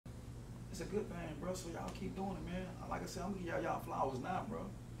a good thing, bro. So y'all keep doing it, man. Like I said, I'm gonna give y'all flowers now, bro.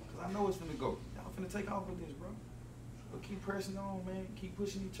 Cause I know it's finna go. Y'all finna take off with this, bro. But keep pressing on, man. Keep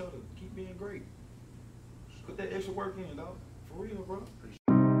pushing each other. Keep being great. Put that extra work in, dog. For real, bro.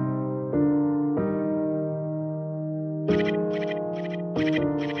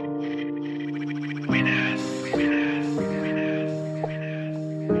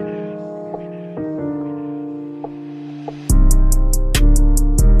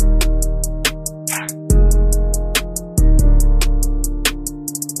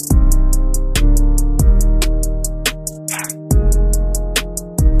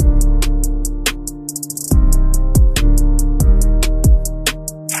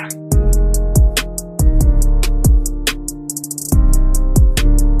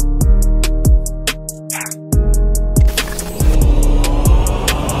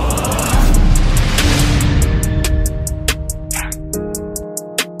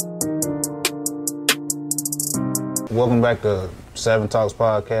 Welcome back to Seven Talks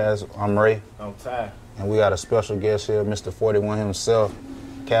Podcast. I'm Ray. I'm Ty. And we got a special guest here, Mr. 41 himself,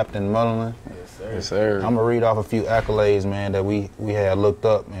 Captain Munnerlyn. Yes, sir. Yes, sir. I'm going to read off a few accolades, man, that we had looked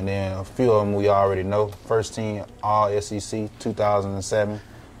up, and then a few of them we already know. First team All-SEC 2007,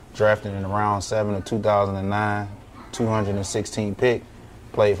 drafted in round 7 of 2009, 216 pick,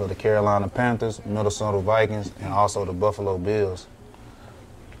 played for the Carolina Panthers, Minnesota Vikings, and also the Buffalo Bills.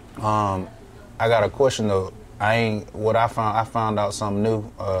 I got a question, though. I found out something new.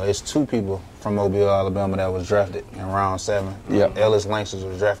 It's two people from Mobile, Alabama that was drafted in round 7. Yeah. Ellis Langston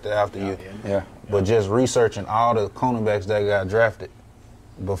was drafted after you. Yeah. But just researching all the cornerbacks that got drafted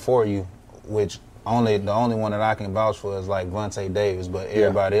before you, which the only one that I can vouch for is like Vontae Davis, but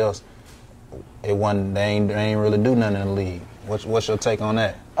everybody else, they ain't really do nothing in the league. What's your take on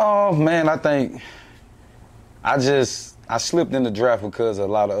that? Oh man, I think I slipped in the draft because of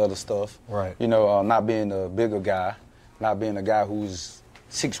a lot of other stuff. Right. You know, not being a bigger guy, not being a guy who's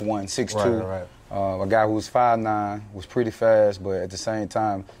 6'1", 6'2". Right. A guy who's 5'9", was pretty fast, but at the same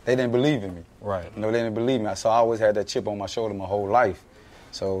time, they didn't believe in me. Right. You know, they didn't believe me. So I always had that chip on my shoulder my whole life.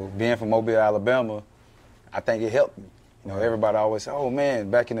 So being from Mobile, Alabama, I think it helped me. You know, everybody always say, oh man,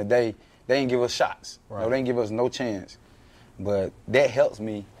 back in the day, they didn't give us shots. Right. You know, they didn't give us no chance. But that helps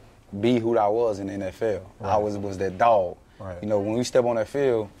me be who I was in the NFL. Right. I was that dog. Right. You know, when we step on that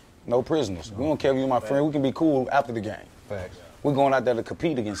field, no prisoners. We don't care if you're my friend. We can be cool after the game. Facts. We're going out there to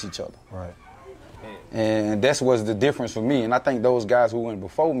compete against each other. Right. And that's what's the difference for me. And I think those guys who went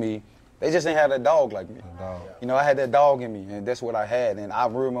before me, they just ain't had that dog like me. Dog. You know, I had that dog in me, and that's what I had. And I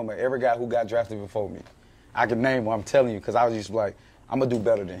remember every guy who got drafted before me. I can name them, I'm telling you, because I was just like, I'm going to do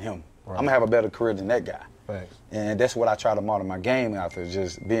better than him. Right. I'm going to have a better career than that guy. Facts. And that's what I try to model my game after,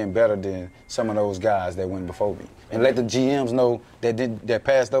 just being better than some of those guys that went before me. And let the GMs know that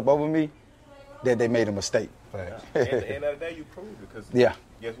passed up over me, that they made a mistake. Facts. At the end of the day, you proved it, because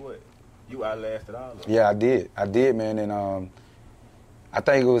guess what? You outlasted all of them. Yeah, I did, man. And I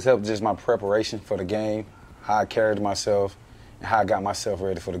think it was helped just my preparation for the game, how I carried myself, and how I got myself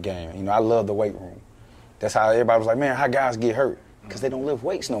ready for the game. You know, I love the weight room. That's how everybody was like, man, how guys get hurt? Because they don't lift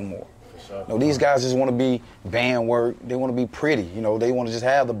weights no more. You know, these guys just want to be band work. They want to be pretty. You know, they want to just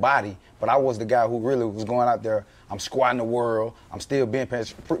have the body. But I was the guy who really was going out there. I'm squatting the world. I'm still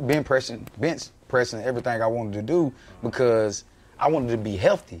bench pressing everything I wanted to do because I wanted to be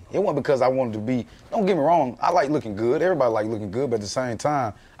healthy. It wasn't because I wanted to be, don't get me wrong, I like looking good. Everybody like looking good, but at the same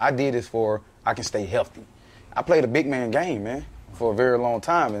time, I did this for I can stay healthy. I played a big man game, man, for a very long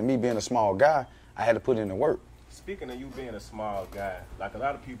time. And me being a small guy, I had to put in the work. Speaking of you being a small guy, like a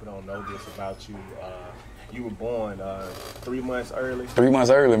lot of people don't know this about you. You were born 3 months early. 3 months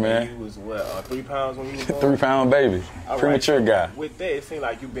early, man. You was what, 3 pounds when you were born? 3 pound baby. All Premature right. guy. With that, it seemed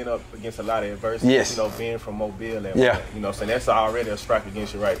like you've been up against a lot of adversity. Yes. You know, being from Mobile and Yeah. you know, so that's already a strike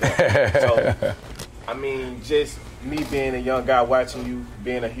against you right there. So, I mean, just me being a young guy watching you,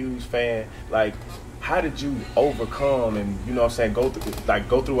 being a huge fan, like, how did you overcome and, you know what I'm saying,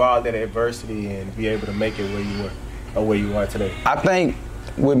 go through all that adversity and be able to make it where you were or where you are today? I think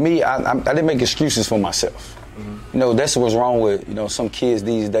with me, I didn't make excuses for myself. Mm-hmm. You know, that's what's wrong with, you know, some kids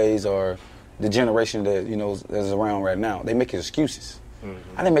these days or the generation that, you know, that's around right now. They make excuses.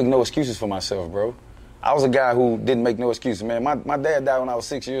 Mm-hmm. I didn't make no excuses for myself, bro. I was a guy who didn't make no excuses, man. My dad died when I was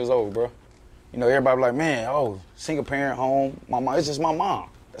 6 years old, bro. You know, everybody was like, man, single parent home. My mom, it's just my mom.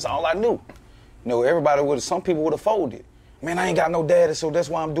 That's all I knew. You know, some people would have folded. Man, I ain't got no daddy, so that's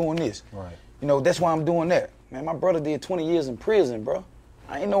why I'm doing this. Right. You know, that's why I'm doing that. Man, my brother did 20 years in prison, bro.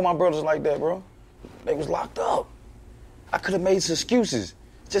 I ain't know my brothers like that, bro. They was locked up. I could have made some excuses.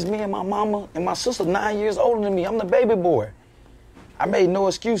 Just me and my mama and my sister 9 years older than me. I'm the baby boy. I made no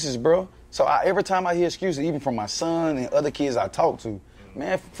excuses, bro. So every time I hear excuses, even from my son and other kids I talk to,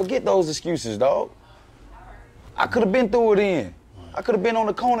 man, forget those excuses, dog. I could have been through it in. I could have been on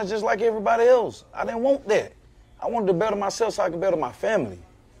the corner just like everybody else. I didn't want that. I wanted to better myself so I could better my family.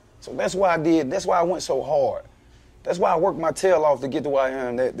 So that's why I did. That's why I went so hard. That's why I worked my tail off to get to where I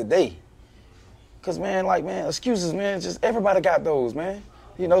am today. Because, man, excuses, man, just everybody got those, man.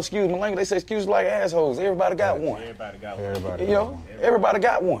 You know, excuse my language, they say excuses like assholes. Everybody got one. Everybody got one. Everybody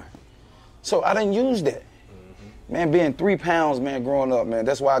got one. So I didn't use that. Man, being 3 pounds, man, growing up, man,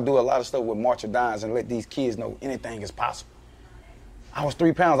 that's why I do a lot of stuff with March of Dimes and let these kids know anything is possible. I was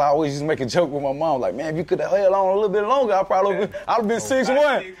 3 pounds. I always used to make a joke with my mom, like, man, if you could have held on a little bit longer, I'd have been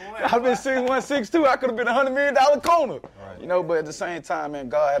 6'1". I'd have been 6'1", 6'2". I could have been a $100 million corner. Right. You know, but at the same time, man,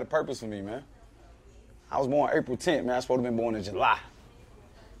 God had a purpose for me, man. I was born April 10th, man. I was supposed to have been born in July.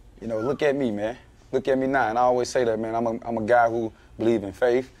 You know, look at me, man. Look at me now. And I always say that, man, I'm a guy who believes in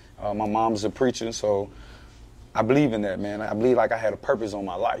faith. My mom's a preacher, so I believe in that, man. I believe like I had a purpose on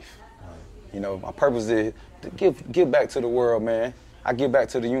my life. You know, my purpose is to give back to the world, man. I give back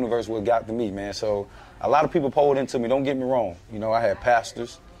to the universe what got to me, man. So a lot of people poured into me. Don't get me wrong. You know, I had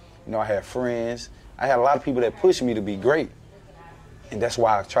pastors. You know, I had friends. I had a lot of people that pushed me to be great. And that's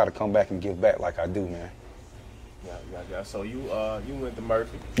why I try to come back and give back like I do, man. Yeah. So you went to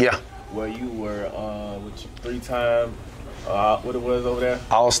Murphy. Yeah. Where you were 3-time, what it was over there?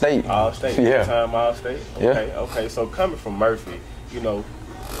 All state. All state. Yeah. 3-time All State. Okay. Yeah. Okay. So coming from Murphy, you know,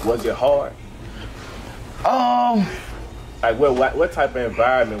 was it hard? Like what type of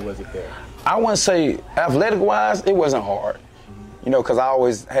environment was it there? I wouldn't say athletic-wise, it wasn't hard. You know, because I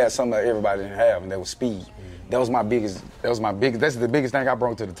always had something that everybody didn't have, and that was speed. That's the biggest thing I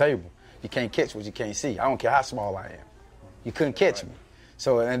brought to the table. You can't catch what you can't see. I don't care how small I am. You couldn't catch me.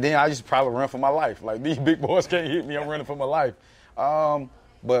 So, and then I used to probably run for my life. Like, these big boys can't hit me, I'm running for my life.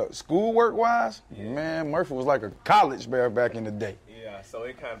 But schoolwork-wise, man, Murphy was like a college back in the day. Yeah, so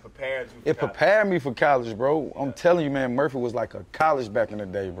it kind of prepared you for It prepared me for college, bro. I'm telling you, man, Murphy was like a college back in the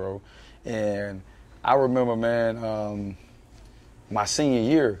day, bro. And I remember, man, my senior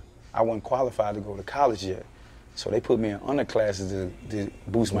year, I wasn't qualified to go to college yet. So they put me in underclasses to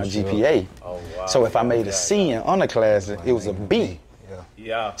boost my GPA. Oh, wow. So if I made a C in underclasses, it was a B.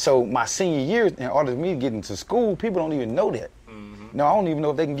 Yeah. So my senior year, in order for me to get into school, people don't even know that. No, I don't even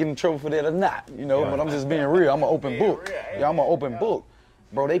know if they can get in trouble for that or not, you know, but I'm just being real. I'm an open book. Yeah, I'm an open book.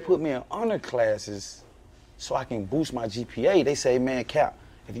 Bro, they put me in underclasses so I can boost my GPA. They say, man, Cap,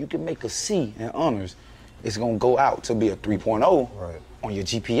 if you can make a C in honors, it's going to go out to be a 3.0 on your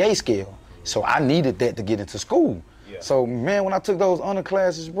GPA scale. So I needed that to get into school. Yeah. So, man, when I took those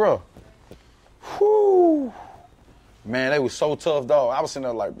underclasses, bro, whoo, man, they was so tough, dog. I was sitting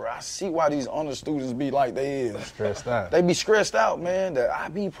there like, bro, I see why these honor students be like they is. Stressed out. They be stressed out, man. The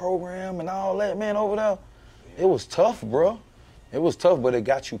IB program and all that, man, over there. It was tough, bro. It was tough, but it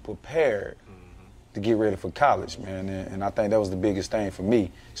got you prepared to get ready for college, man. And I think that was the biggest thing for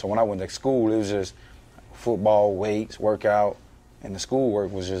me. So when I went to school, it was just football, weights, workout, and the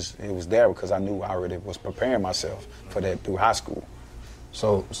schoolwork was just, it was there because I knew I already was preparing myself for that through high school.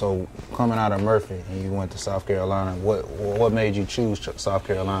 So coming out of Murphy and you went to South Carolina, what made you choose South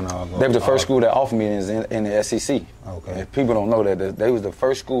Carolina? They were the first school that offered me in the SEC. Okay. And people don't know that. They was the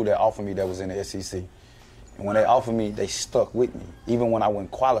first school that offered me that was in the SEC. And when they offered me, they stuck with me. Even when I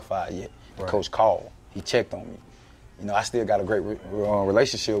wasn't qualified yet, the coach called. He checked on me. You know, I still got a great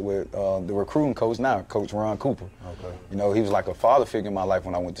relationship with the recruiting coach now, Coach Ron Cooper. Okay. You know, he was like a father figure in my life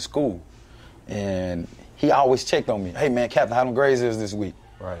when I went to school. And he always checked on me. Hey, man, Captain, how them grades is this week?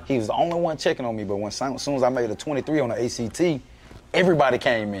 Right. He was the only one checking on me, but as soon as I made a 23 on the ACT, everybody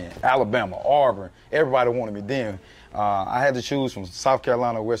came in. Alabama, Auburn, everybody wanted me then. I had to choose from South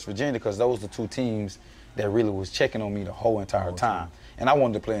Carolina or West Virginia because those were the two teams that really was checking on me the whole entire time. And I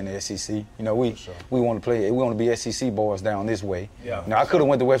wanted to play in the SEC. You know, we want to play. We want to be SEC boys down this way. Yeah. You know, I could have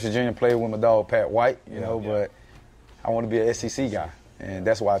went to West Virginia and played with my dog Pat White. You know, but I want to be an SEC guy, and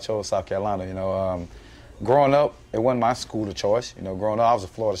that's why I chose South Carolina. You know, growing up, it wasn't my school of choice. You know, growing up, I was a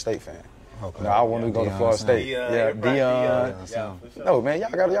Florida State fan. Okay. You know, I wanted to go to Florida State. Deion. No, man,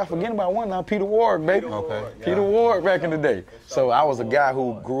 y'all forgetting about one now, Peter Ward, baby. Peter Ward back in the day. So I was a guy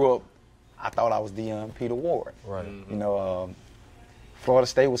who grew up. I thought I was Deion Peter Ward. Right. You know. Florida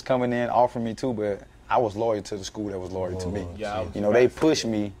State was coming in, offering me too, but I was loyal to the school that was loyal to me. Yeah, you know, they pushed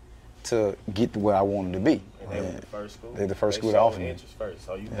me to get to where I wanted to be. And they were the first school? They're the first school that offered me. Interest first,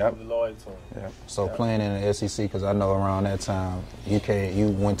 so you were loyal to them. Yep. So playing in the SEC, because I know around that time, you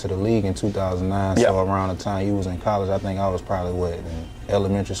went to the league in 2009, so around the time you was in college, I think I was probably, in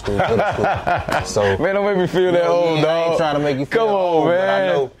elementary school, middle school. So, man, don't make me feel that old, dog. I ain't trying to make you feel old, man. But I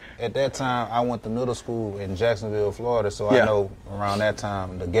know at that time, I went to middle school in Jacksonville, Florida, so I know around that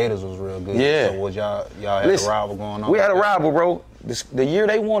time the Gators was real good. Yeah. So was y'all had a rival going on? We had a rival, bro. The year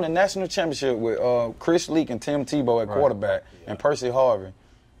they won the national championship with Chris Leak and Tim Tebow at quarterback and Percy Harvin,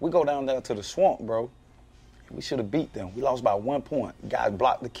 we go down there to the Swamp, bro. We should have beat them. We lost by 1 point. Guy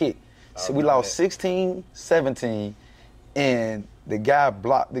blocked the kick. So we lost 16-17, and the guy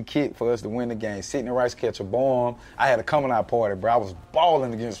blocked the kick for us to win the game. Sidney Rice catch a bomb. I had a coming out party, bro. I was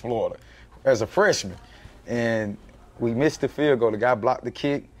balling against Florida as a freshman. And we missed the field goal. The guy blocked the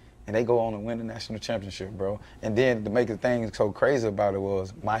kick, and they go on and win the national championship, bro. And then to make the thing so crazy about it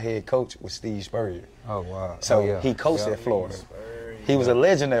was my head coach was Steve Spurrier. Oh, wow. So he coached at Florida. He was a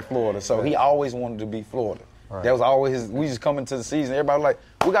legend at Florida, so he always wanted to beat Florida. Right. That was always we just come into the season, everybody was like,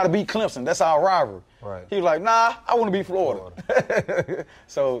 we got to beat Clemson. That's our rivalry. Right. He was like, nah, I want to beat Florida.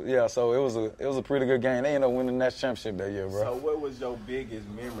 So it was a pretty good game. They ended up winning the national championship that year, bro. So what was your biggest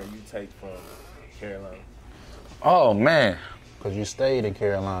memory you take from Carolina? Oh, man. Because you stayed in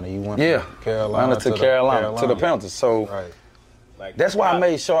Carolina. You went from Carolina to Carolina to the Panthers. So like that's why I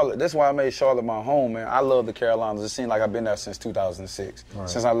made Charlotte. That's why I made Charlotte my home, man. I love the Carolinas. It seems like I've been there since 2006,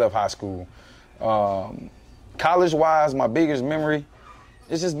 since I left high school. College-wise, my biggest memory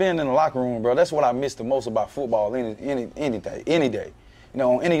is just being in the locker room, bro. That's what I miss the most about football any day. You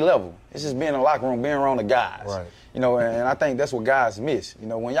know, on any level. It's just being in the locker room, being around the guys. Right. You know, and I think that's what guys miss. You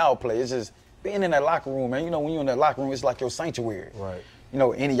know, when y'all play, it's just being in that locker room, man. You know, when you're in that locker room, it's like your sanctuary. Right. You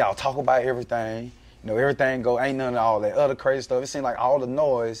know, any of y'all talk about everything. You know, everything ain't none of all that other crazy stuff. It seems like all the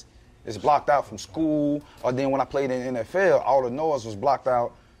noise is blocked out from school, or then when I played in the NFL, all the noise was blocked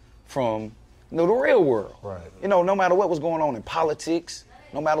out from, you know, the real world. Right. You know, no matter what was going on in politics,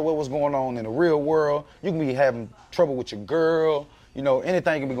 no matter what was going on in the real world, you can be having trouble with your girl, you know,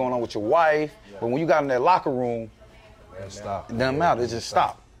 anything can be going on with your wife. Yeah. But when you got in that locker room, it doesn't matter, it just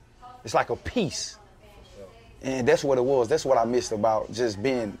stopped. It's like a peace. And that's what it was. That's what I missed about just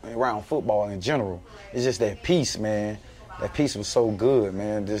being around football in general. It's just that peace, man. That peace was so good,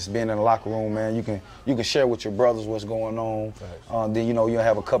 man. Just being in the locker room, man. You can share with your brothers what's going on. Then, you know, you'll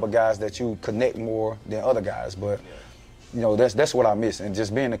have a couple guys that you connect more than other guys. But, you know, that's what I miss. And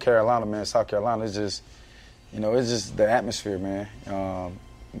just being in Carolina, man, South Carolina, it's just, you know, it's just the atmosphere, man.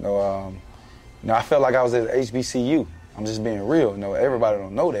 You know, I felt like I was at HBCU. I'm just being real. You know, everybody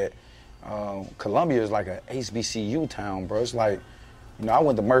don't know that. Columbia is like a HBCU town, bro. It's like, you know, I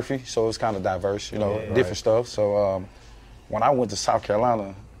went to Murphy, so it's kind of diverse, you know, different stuff. So when I went to South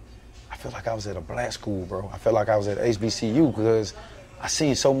Carolina, I felt like I was at a black school, bro. I felt like I was at HBCU because I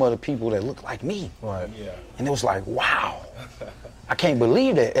seen so many people that looked like me. Right. Yeah. And it was like, wow, I can't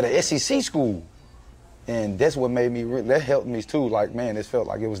believe that at an SEC school. And that's what made me, that helped me too. Like, man, it felt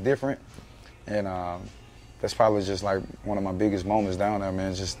like it was different. And that's probably just like one of my biggest moments down there,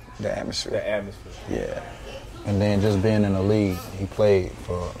 man, just the atmosphere. The atmosphere. Yeah. And then just being in the league, he played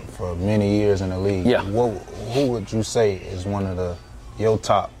for many years in the league. Yeah. Who would you say is one of your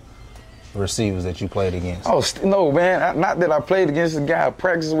top receivers that you played against? Oh, no, man. Not that I played against the guy I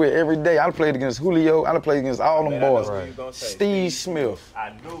practice with every day. I played against Julio. I played against all them boys. Right. Steve Smith.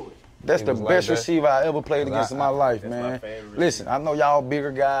 I knew it. That's the best receiver I ever played against in my life, man. Listen, I know y'all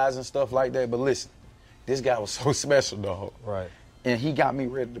bigger guys and stuff like that, but listen, this guy was so special, dog. Right. And he got me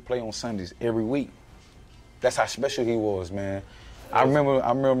ready to play on Sundays every week. That's how special he was, man. I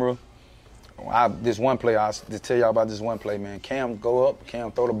remember this one play, I to tell y'all about this one play, man. Cam go up,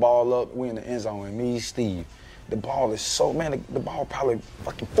 Cam throw the ball up, we in the end zone, and me, Steve. The ball is so, man, the ball probably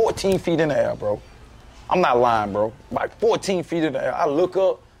fucking 14 feet in the air, bro. I'm not lying, bro. Like 14 feet in the air. I look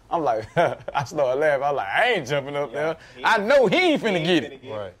up, I'm like, I started laughing. I'm like, I ain't jumping up there. I know he ain't finna get it.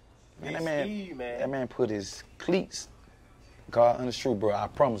 Right. And that man put his cleats, God honest truth, bro, I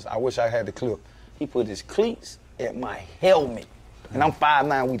promise, I wish I had the clip. He put his cleats at my helmet. And I'm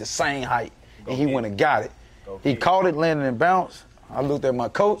 5'9", we the same height. And he went and got it. He caught it, landed and bounced. I looked at my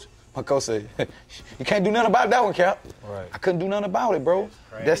coach. My coach said, you can't do nothing about that one, Cap. Right. I couldn't do nothing about it, bro.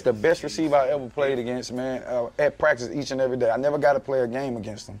 That's the best receiver I ever played against, man, at practice each and every day. I never got to play a game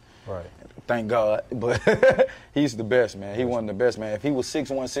against him. Right. Thank God. But he's the best, man. He wasn't the best, man. If he was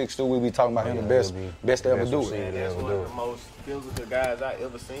 6'1", 6'2", we'd be talking about him the best to ever do it. That's one of the most physical guys I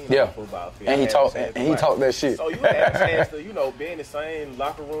ever seen on the football field. And he talked that shit. So you had a chance to, you know, be in the same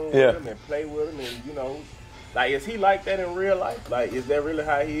locker room with him and play with him and, you know, like, is he like that in real life? Like, is that really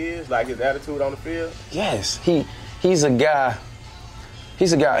how he is? Like, his attitude on the field? Yes. He's a guy.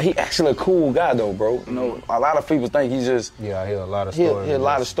 He actually a cool guy, though, bro. You know, a lot of people think he's just... Yeah, I hear a lot of stories. Hear a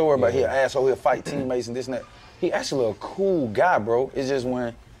lot of stories, but he's an asshole. He'll fight teammates and this and that. He actually a cool guy, bro. It's just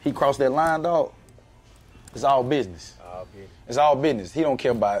when he crossed that line, dog, it's all business. It's all business. He don't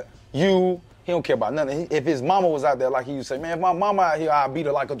care about you. He don't care about nothing. If his mama was out there, like he used to say, man, if my mama out here, I'll beat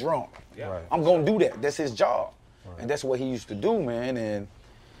her like a drunk. Yeah. Right. I'm going to do that. That's his job. Right. And that's what he used to do, man. And,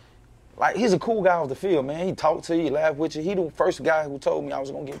 like, he's a cool guy off the field, man. He talked to you, he laughed with you. He the first guy who told me I was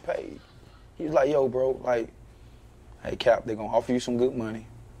going to get paid. He was like, yo, bro, like, hey, Cap, they're going to offer you some good money.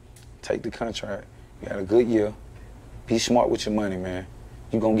 Take the contract. You had a good year. Be smart with your money, man.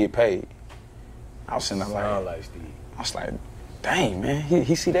 You're going to get paid. I was sitting there like Steve. I was like, dang, man,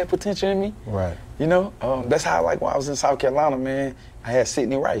 he see that potential in me? Right. You know? That's how, like, when I was in South Carolina, man, I had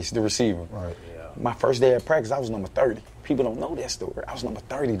Sidney Rice, the receiver. Right. Yeah. My first day at practice, I was number 30. People don't know that story. I was number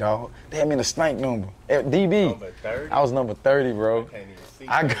 30, dog. They had me in a stank number. At DB. Number 30? I was number 30, bro. I can't even see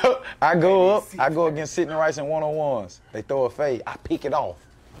I go against Sidney Rice in one-on-ones. They throw a fade. I pick it off.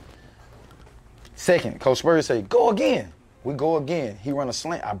 Second, Coach Spurrier say, go again. We go again. He run a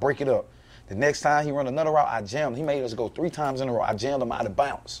slant. I break it up. The next time he run another route, I jammed. He made us go 3 times in a row. I jammed him out of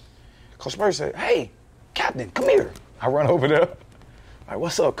bounds. Coach Spurrier said, hey, Captain, come here. I run over there. Like,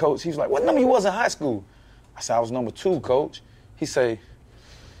 what's up, Coach? He was like, what number you was in high school? I said, I was number 2, Coach. He say,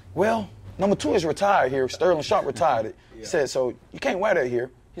 well, number 2 is retired here. Sterling Sharp retired it. He said, so you can't wear that here.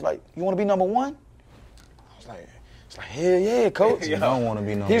 He's like, you want to be number 1? I was like, it's like, hell yeah, Coach. You don't want to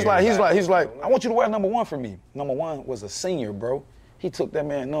be number He's like, I want you to wear number 1 for me. Number 1 was a senior, bro. He took that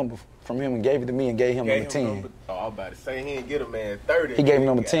man number from him and gave it to me and gave him number 10. I was about to say, he didn't get a man 30. He gave him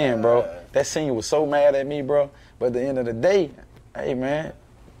number 10, bro. That senior was so mad at me, bro. But at the end of the day, hey, man,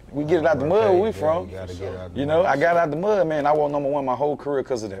 we get it out the mud where we from. You know, I got out the mud, man. I won number 1 my whole career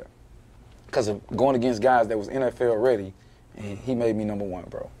because of that. Because of going against guys that was NFL ready, and he made me number 1,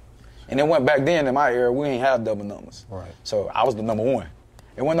 bro. And then went back then in my era, we ain't have double numbers. Right. So I was the number 1.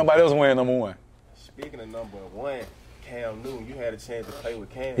 And wasn't nobody else wearing number 1. Speaking of number 1, Cam Newton, you had a chance to play with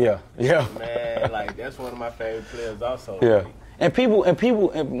Cam. Yeah. Man, like, that's one of my favorite players also. Yeah. Like. And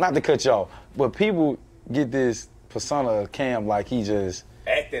people, not to cut y'all, but people get this persona of Cam like he just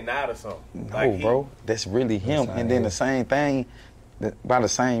acting out or something. No, like bro, that's really him. And then the same thing, by the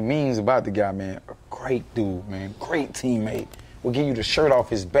same means about the guy, man. A great dude, man. Great teammate. Would give you the shirt off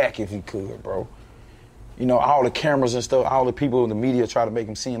his back if he could, bro. You know, all the cameras and stuff, all the people in the media try to make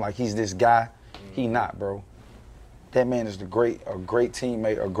him seem like he's this guy. He not, bro. That man is a great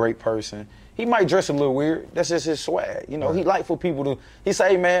teammate, a great person. He might dress a little weird. That's just his swag. You know, He like for people to, he say,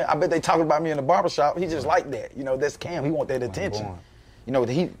 hey, man, I bet they talking about me in the barbershop. He just like that. You know, that's Cam. He want that attention. You know,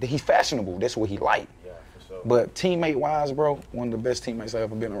 he's fashionable. That's what he like. Yeah, for sure. But teammate-wise, bro, one of the best teammates I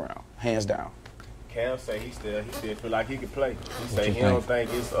ever been around, hands down. Cam say he still feel like he can play. He say he don't think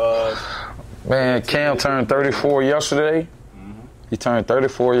it's Man, Cam turned 34 yesterday. Mm-hmm. He turned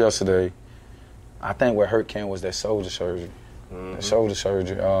 34 yesterday. I think what hurt Cam was that shoulder surgery. Mm-hmm. That shoulder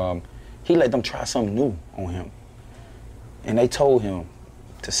surgery. He let them try something new on him. And they told him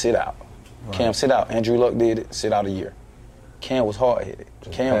to sit out. Right. Cam, sit out. Andrew Luck did it, sit out a year. Cam was hard-headed.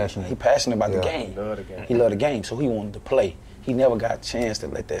 Cam, he passionate about the game. He loved the game, so he wanted to play. He never got a chance to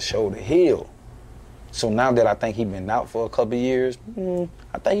let that shoulder heal. So now that I think he's been out for a couple of years,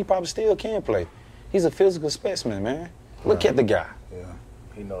 I think he probably still can play. He's a physical specimen, man. Look at the guy. Yeah.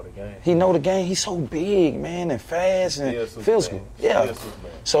 He know the game. He know the game. He's so big, man, and fast and physical. Yeah.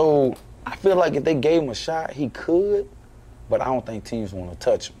 So I feel like if they gave him a shot, he could, but I don't think teams want to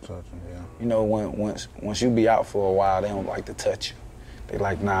touch him. You know, once you be out for a while, they don't like to touch you. They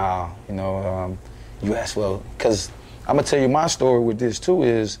like, nah, you know, you ask for, because I'm going to tell you my story with this too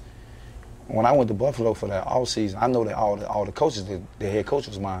is when I went to Buffalo for that off season, I know that all the coaches, the head coach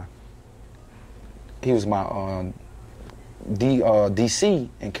was mine. He was my DC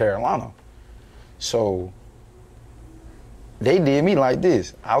in Carolina. So they did me like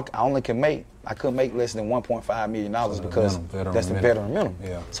this. I couldn't make less than $1.5 million because that's the veteran minimum.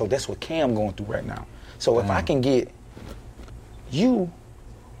 Yeah. So that's what Cam going through right now. So if I can get you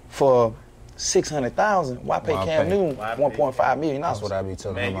for $600,000, why pay Cam Newton $1.5 million? That's what I be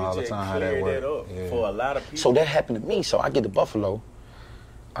telling him all the time, how that works. For a lot of people. So that happened to me. So I get to Buffalo.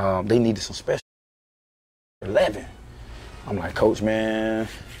 They needed some special 11. I'm like, Coach, man,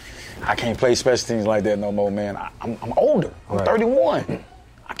 I can't play special teams like that no more, man. I'm older. I'm 31.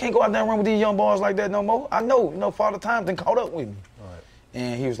 I can't go out there and run with these young boys like that no more. I know, Father Time done caught up with me. Right.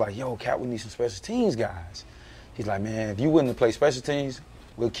 And he was like, yo, Cap, we need some special teams guys. He's like, man, if you willing to play special teams,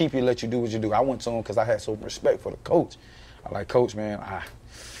 we'll keep you, let you do what you do. I went to him because I had so much respect for the coach. I like, Coach, man, I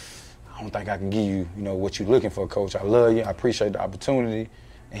don't think I can give you, what you're looking for, Coach. I love you. I appreciate the opportunity.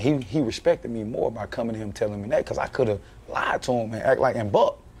 And he respected me more by coming to him telling me that because I could have lied to him and act like and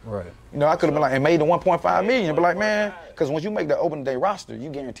buck. Right. I could have been like, and made the $1.5 million, but like, man, because once you make the opening day roster,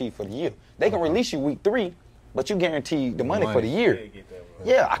 you guaranteed for the year. They can release you week 3, but you guaranteed the money for the year.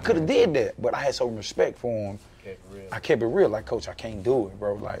 Yeah, I could have did that, but I had some respect for him. I kept it real. Like, Coach, I can't do it,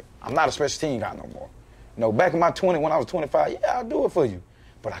 bro. Like, I'm not a special team guy no more. You know, back in my 20, when I was 25, yeah, I'll do it for you.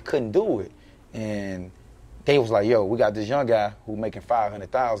 But I couldn't do it. And they was like, yo, we got this young guy who making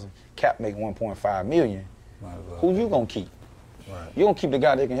 $500,000, Cap making $1.5 million. Who you gonna keep? Right. You gonna keep the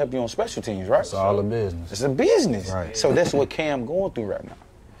guy that can help you on special teams, right? It's all a business. It's a business. Right. So that's what Cam going through right now.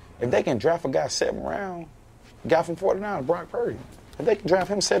 If they can draft a guy 7th round, guy from 49, Brock Purdy. If they can draft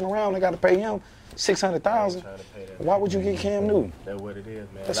him 7th round, they got to pay him $600,000. Why would you get Cam Newton? That's what it is,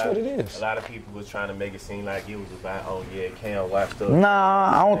 man. That's what it is. A lot of people was trying to make it seem like it was about, oh yeah, Cam watched up.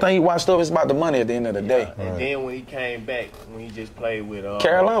 Nah, I don't think he watched up. It's about the money at the end of the day. And then when he came back, when he just played with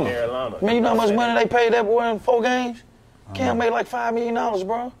Carolina. Man, you know how much money they paid that boy in 4 games? Cam made like $5 million,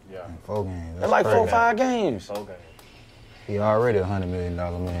 bro. Yeah. In 4 games. That's like 4 or 5 games. 4 games. He already a $100 million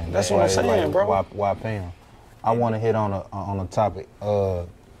man. That's what I'm saying, bro. Why pay him? I want to hit on a topic.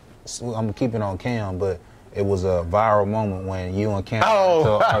 I'm keeping on Cam, but it was a viral moment when you and Cam.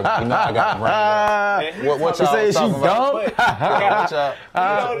 Oh. I got to bring it up. What y'all you say talking she about?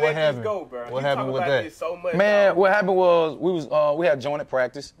 dumb? What happened? What happened with that? So much, Man, what happened was we had jointed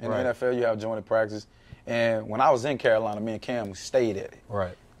practice in Right. the NFL. You have jointed practice, and when I was in Carolina, me and Cam stayed at it.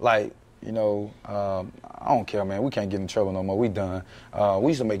 Right. Like, you know, I don't care, man. We can't get in trouble no more. We done. We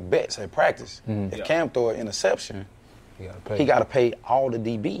used to make bets at practice. If Cam throw an interception, he got to pay all the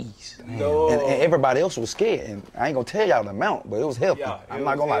DBs. No. And everybody else was scared. And I ain't going to tell y'all the amount, but it was healthy. Yeah, I'm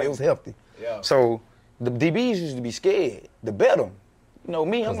not going to lie, it was healthy. Yeah. So the DBs used to be scared to bet them. You know,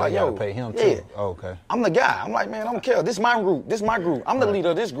 me, I'm like, yo. Pay him yeah. too. Oh, okay. I'm the guy. I'm like, man, I don't care. This is my group. This is my group. I'm the leader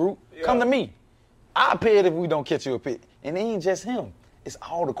of this group. Yeah. Come to me. I'll pay it if we don't catch you a pick. And it ain't just him. It's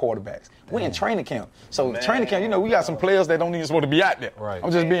all the quarterbacks. We're in training camp. So training camp, you know, we got some players that don't even supposed to be out there. Right. I'm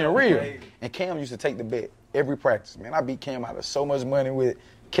just being real. And Cam used to take the bet every practice. Man, I beat Cam out of so much money with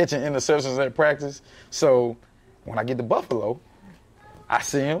catching interceptions at practice. So when I get to Buffalo, I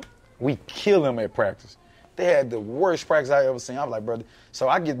see him. We kill him at practice. They had the worst practice I ever seen. I was like, brother. So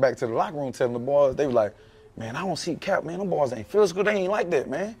I get back to the locker room telling the boys, they were like, man, I don't see Cap, man. Them boys ain't physical. They ain't like that,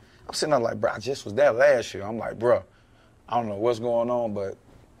 man. I'm sitting there like, bro, I just was there last year. I'm like, bro, I don't know what's going on, but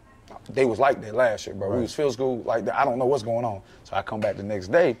they was like that last year, bro. Right. We was physical like that. I don't know what's going on. So I come back the next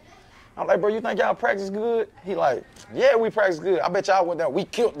day. I'm like, bro, you think y'all practice good? He like, yeah, we practice good. I bet y'all went down. We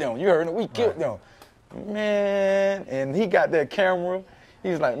killed them. You heard it. We killed them. Man, and he got that camera.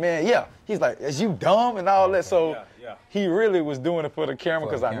 He's like, man, yeah. He's like, is you dumb and all that? So he really was doing it for the camera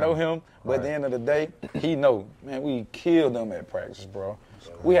because I know him. But at the end of the day, he know, man, we killed them at practice, bro.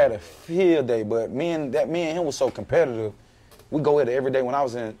 We had a field day, but me and him was so competitive. We go at it every day when I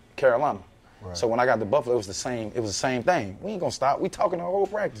was in Carolina. Right. So when I got to Buffalo, it was the same thing. We ain't gonna stop. We talking the whole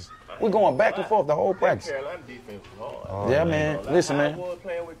practice. We going back and forth the whole practice. Carolina defense was hard. Yeah, man. Listen, man.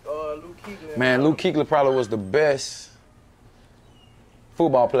 Playing with Luke Kuechly. Man, Luke Kuechly probably was the best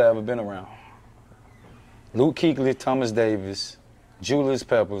football player I've ever been around. Luke Kuechly, Thomas Davis, Julius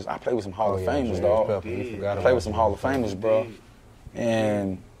Peppers. I played with some Hall of Famers, dog. I played with some Hall of Famers, bro.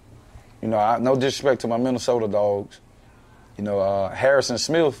 And, you know, no disrespect to my Minnesota dogs. You know, Harrison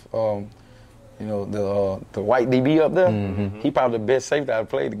Smith, you know, the white DB up there, he probably the best safety I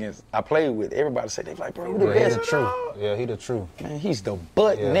played against. I played with. Everybody said, they like, bro, who the best? He the truth. Yeah, he the truth. Man, he's the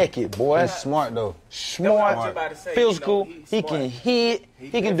butt naked, boy. He's smart, though. Smart, physical. He can hit.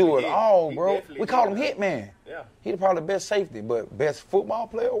 He can do it all, bro. We call him Hitman. Yeah. He probably the best safety, but best football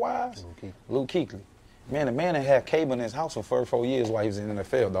player-wise, Luke Kuechly. Man, the man that had cable in his house for 4 years while he was in the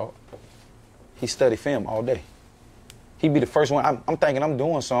NFL, dog. He studied film all day. He'd be the first one. I'm thinking I'm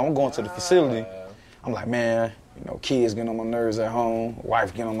doing something. I'm going to the facility. I'm like, man, you know, kids getting on my nerves at home.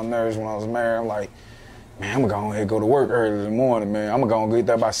 Wife getting on my nerves when I was married. I'm like, man, I'm going to go ahead and go to work early in the morning, man. I'm going to go get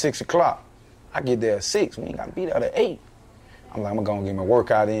there by 6 o'clock. I get there at 6. We ain't got to be there at 8. I'm like, I'm going to get my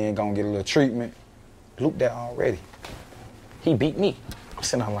workout in, going to get a little treatment. Luke there already. He beat me. I'm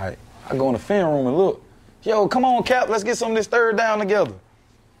sitting there like, I go in the film room and look. Yo, come on, Cap, let's get some of this third down together.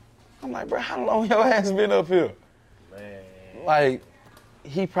 I'm like, bro, how long your ass been up here? Man. Like,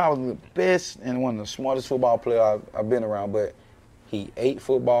 he probably the best and one of the smartest football players I've been around, but he ate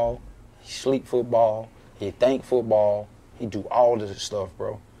football, he sleep football, he think football, he do all this stuff,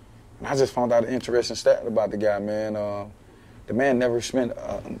 bro. And I just found out an interesting stat about the guy, man. The man never spent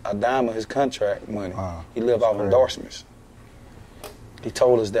a dime of his contract money. He lived off endorsements. He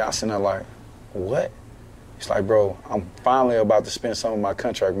told us that. I said, like, what? He's like, bro, I'm finally about to spend some of my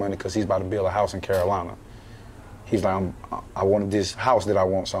contract money because he's about to build a house in Carolina. He's like, I wanted this house that I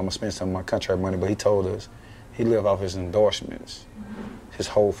want, so I'm going to spend some of my contract money. But he told us he lived off his endorsements his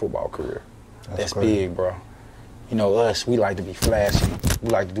whole football career. That's big, bro. You know, us, we like to be flashy. We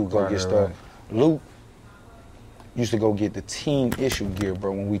like to go get stuff. Right. Luke used to go get the team issue gear,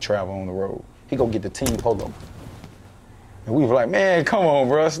 bro, when we travel on the road. He go get the team polo. And we were like, man, come on,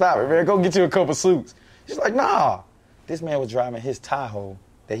 bro, stop it, man. Go get you a couple suits. He's like, nah. This man was driving his Tahoe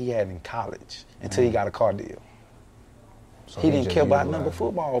that he had in college until he got a car deal. So he didn't just care about nothing but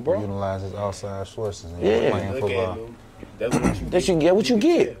football, bro. Utilize his outside sources and Yeah. playing football. That's what you That you get what you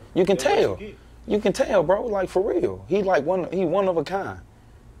get. You can That's what tell. you get. You can tell, bro. Like, for real. He one of a kind.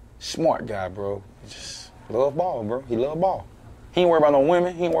 Smart guy, bro. Just love ball, bro. He love ball. He ain't worry about no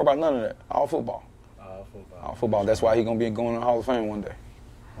women. He ain't worry about none of that. All football. All football. That's why he gonna be going in the Hall of Fame one day.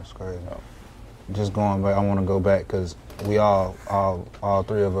 That's crazy. Just going back, I want to go back because we all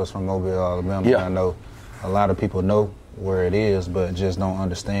three of us from Mobile, Alabama. Yeah. I know a lot of people know where it is, but just don't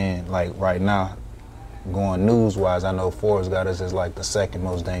understand. Like right now, going news-wise, I know Forbes got us as like the second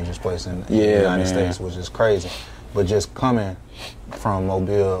most dangerous place in the United States, which is crazy. But just coming from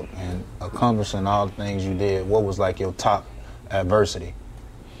Mobile and accomplishing all the things you did, what was like your top adversity?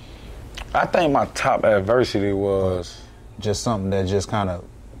 I think my top adversity was just something that just kind of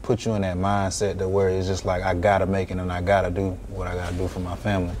put you in that mindset that where it's just like I gotta make it and I gotta do what I gotta do for my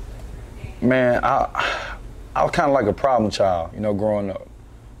family. Man, I was kind of like a problem child, you know, growing up.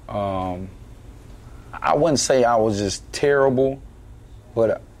 I wouldn't say I was just terrible,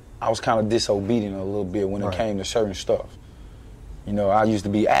 but I was kind of disobedient a little bit when it came to certain stuff. You know, I used to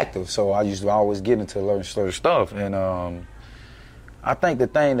be active, so I used to always get into learning certain stuff. And I think the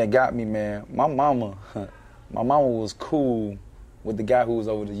thing that got me, man, my mama was cool with the guy who was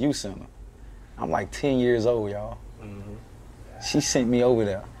over the youth center. I'm like 10 years old, y'all. Mm-hmm. She sent me over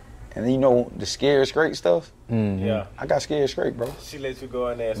there. And you know the scared straight stuff? Mm-hmm. Yeah. I got scared straight, bro. She let you go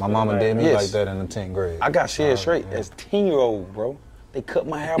in there. My mama did me like that in the 10th grade. I got scared straight as 10-year-old, bro. They cut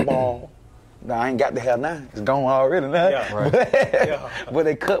my hair bald. Now, I ain't got the hair now. It's gone already now. Yeah. Right. But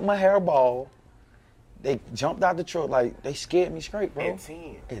they cut my hair bald. They jumped out the truck. Like, they scared me straight, bro. At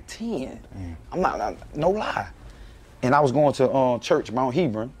 10. At 10. I'm not, no lie. And I was going to church, Mount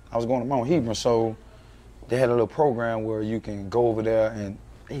Hebron. I was going to Mount Hebron, so they had a little program where you can go over there, and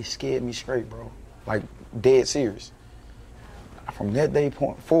they scared me straight, bro. Like, dead serious. From that day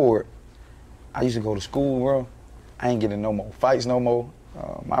point forward, I used to go to school, bro. I ain't getting no more fights no more.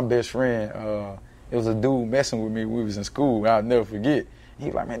 My best friend, it was a dude messing with me when we was in school. I'll never forget. He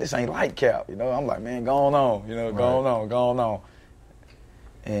was like, man, this ain't light cap, you know. I'm like, man, go on, you know, go on.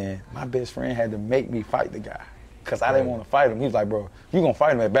 And my best friend had to make me fight the guy because I didn't want to fight him. He was like, bro, you gonna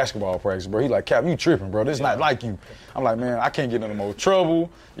fight him at basketball practice, bro. He's like, Cap, you tripping, bro. This is not like you. I'm like, man, I can't get into no more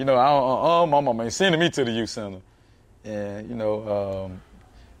trouble. You know, my mama ain't sending me to the youth center. And, you know,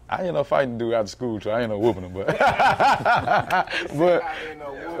 I ended up fighting dude after school, so I ended up whooping him.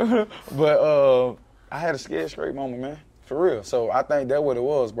 But I had a scared straight moment, man, for real. So I think that's what it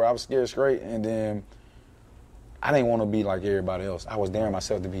was, bro. I was scared straight, and then I didn't want to be like everybody else. I was daring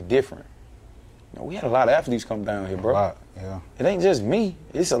myself to be different. You know, we had a lot of athletes come down here, bro. A lot, yeah. It ain't just me.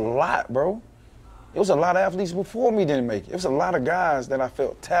 It's a lot, bro. It was a lot of athletes before me didn't make it. It was a lot of guys that I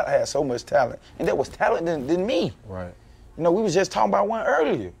felt had so much talent, and that was talent than me. Right. You know, we was just talking about one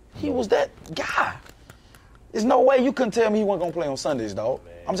earlier. He was that guy. There's no way you couldn't tell me he wasn't gonna play on Sundays, dog.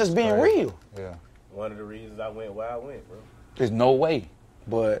 Man, I'm just being crazy. real. Yeah. One of the reasons I went where I went, bro. There's no way.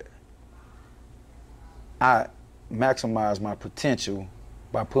 But I maximized my potential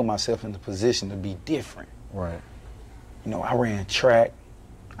by putting myself in the position to be different. Right. You know, I ran track.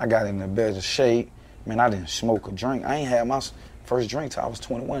 I got in a better shape. Man, I didn't smoke or drink. I ain't had my first drink till I was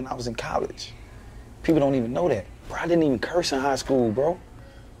 21. I was in college. People don't even know that. Bro, I didn't even curse in high school, bro.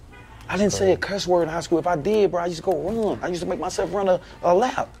 I didn't say a cuss word in high school. If I did, bro, I used to go run. I used to make myself run a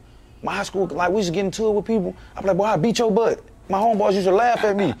lap. My high school, like, we used to get into it with people. I'd be like, boy, I beat your butt. My homeboys used to laugh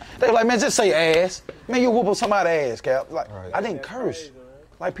at me. They were like, man, just say ass. Man, you whoop up somebody's ass, Cap. Like, Right. I didn't curse.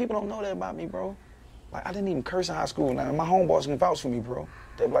 Like, people don't know that about me, bro. Like, I didn't even curse in high school. Now, my homeboys can vouch for me, bro.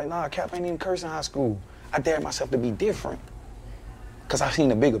 They be like, nah, Cap ain't even curse in high school. I dared myself to be different because I seen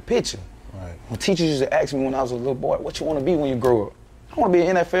the bigger picture. Right. When teachers used to ask me when I was a little boy, what you want to be when you grow up? I want to be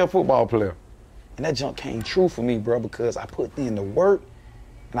an NFL football player. And that junk came true for me, bro, because I put in the work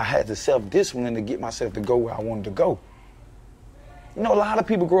and I had the self-discipline to get myself to go where I wanted to go. You know, a lot of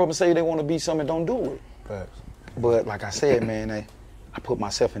people grow up and say they want to be something and don't do it. Facts. But like I said, man, I put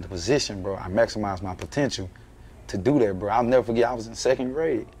myself in the position, bro. I maximized my potential to do that, bro. I'll never forget, I was in 2nd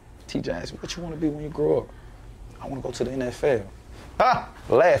grade. Teacher asked me, what you want to be when you grow up? I want to go to the NFL. Ha!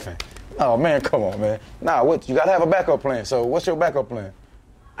 Laughing. Oh, man, come on, man. Nah, what? You got to have a backup plan. So what's your backup plan?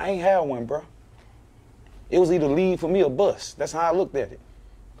 I ain't had one, bro. It was either leave for me or bust. That's how I looked at it.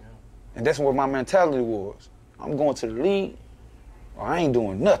 And that's what my mentality was. I'm going to the league or I ain't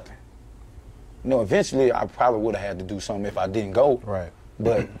doing nothing. You know, eventually I probably would have had to do something if I didn't go. Right.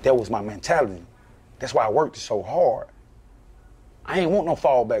 But that was my mentality. That's why I worked so hard. I ain't want no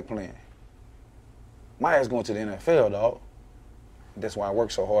fallback plan. My ass going to the NFL, dog. That's why I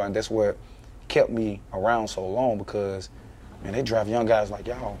worked so hard, and that's what kept me around so long because, man, they draft young guys like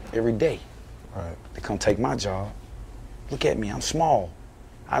y'all every day. Right. They come take my job. Look at me, I'm small.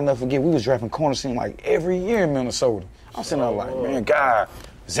 I'll never forget, we was drafting corner scene like every year in Minnesota. I'm sitting there like, man, God,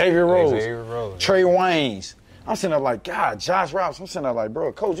 Xavier Rose, Trey Waynes. I'm sitting there like, God, Josh Robinson. I'm sitting there like,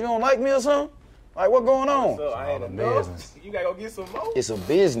 bro, coach, you don't like me or something? Like, what going on? So I had business. You gotta go get some more. It's a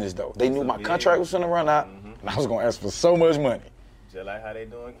business, though. They knew my contract was finna run out, and I was gonna ask for so much money. Just like how they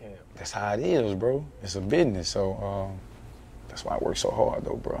doing camp. That's how it is, bro. It's a business, so that's why I work so hard,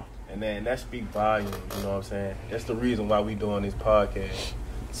 though, bro. And then that speaks volume, you know what I'm saying? That's the reason why we doing this podcast,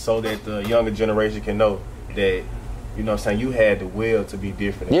 so that the younger generation can know that, you know what I'm saying, you had the will to be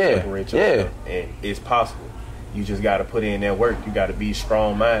different and separate yourself. And it's possible. You just got to put in that work. You got to be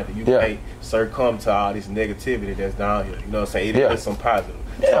strong-minded. You can't succumb to all this negativity that's down here. You know what I'm saying? It is some positive.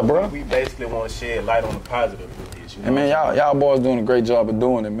 Yeah, so bro. We basically want to shed light on the positive with this. You know and, man, y'all boys doing a great job of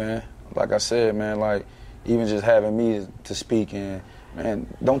doing it, man. Like I said, man, like, even just having me to speak and, man,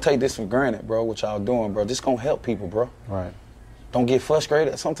 don't take this for granted, bro, what y'all doing, bro. This going to help people, bro. Right. Don't get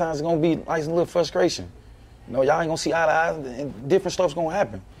frustrated. Sometimes it's going to be like a little frustration. You know, y'all ain't going to see eye to eye and different stuff's going to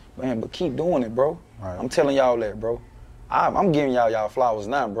happen. Man, but keep doing it, bro. Right. I'm telling y'all that, bro. I'm giving y'all flowers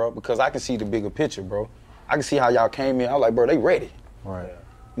now, bro, because I can see the bigger picture, bro. I can see how y'all came in. I was like, bro, they ready. Right. You know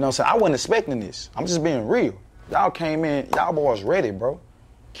what I'm saying? I wasn't expecting this. I'm just being real. Y'all came in, y'all boys ready, bro.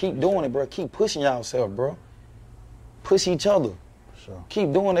 Keep doing it, bro. Keep pushing yourself, bro. Push each other. Sure.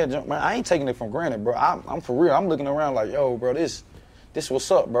 Keep doing that, man. I ain't taking it for granted, bro. I'm for real. I'm looking around like, yo, bro, this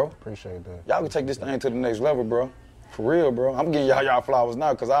what's up, bro. Appreciate that. Y'all can take this thing to the next level, bro. For real, bro. I'm giving y'all flowers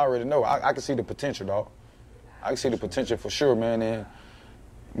now because I already know. I can see the potential, dog. I can see the potential for sure, man. And,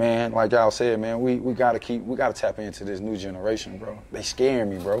 man, like y'all said, man, we gotta tap into this new generation, bro. They scaring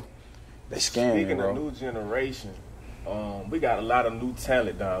me, bro. They scaring me, bro. Speaking of new generation, we got a lot of new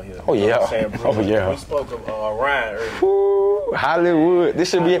talent down here. Oh, yeah. Oh, yeah. We spoke of Ryan earlier. Woo, Hollywood. It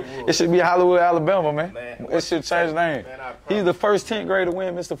should be Hollywood, Alabama, man. It should change the name. Man, he's the first 10th grader to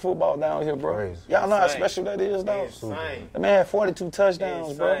win Mr. Football down here, bro. Crazy. Y'all know how special that is, dog? The man had 42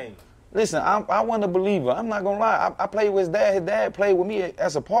 touchdowns, bro. Listen, I wasn't a believer. I'm not going to lie. I played with his dad. His dad played with me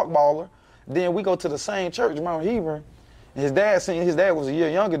as a park baller. Then we go to the same church, Mount Hebron. And his dad was a year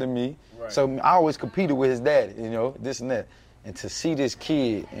younger than me. Right. So I always competed with his daddy, you know, this and that. And to see this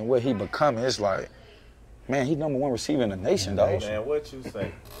kid and what he becoming, it's like, man, he #1 receiver in the nation, dog. Man, what you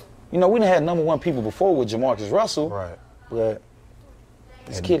say? You know, we done had #1 people before with Jamarcus Russell. Right. But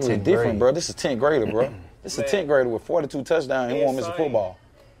this kid was different, bro. This is 10th grader, bro. This is a 10th grader with 42 touchdowns. He won Mr. Football.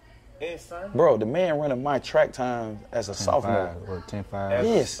 Insane. Bro, the man running my track time as a sophomore. Or 10-5.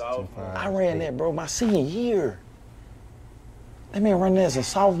 Yes. 10-5. I ran that, bro, my senior year. That man running as a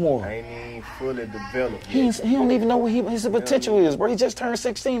sophomore. Ain't even fully developed. He don't even know what his potential is, bro. He just turned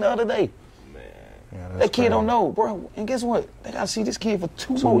 16 the other day. Man. Yeah, that kid don't know, bro. And guess what? They got to see this kid for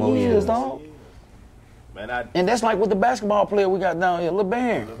two more years, dog. Man, and that's like with the basketball player we got down here,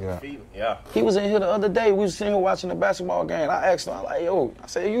 LeBaron. Yeah. He was in here the other day. We was sitting here watching the basketball game. I asked him, I'm like, yo, I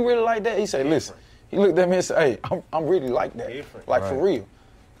said, you really like that? He said, listen. He looked at me and said, hey, I'm really like that. Different. Like, for real.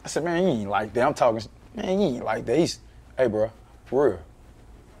 I said, man, you ain't like that. I'm talking, man, you ain't like that. Hey, bro, for real.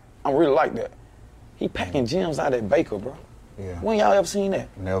 I'm really like that. He packing gyms out at Baker, bro. Yeah. When y'all ever seen that?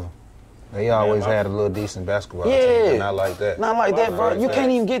 Never. They always had a little decent basketball team, but not like that. Not like that, bro. You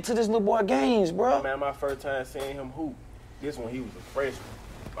can't even get to this little boy games, bro. Man, my first time seeing him hoop, this when he was a freshman.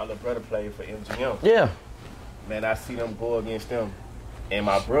 My little brother played for MGM. Yeah. Man, I see them go against them. And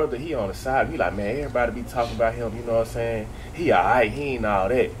my brother, he on the side, he like, man, everybody be talking about him, you know what I'm saying? He all right, he ain't all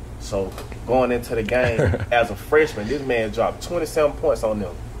that. So going into the game as a freshman, this man dropped 27 points on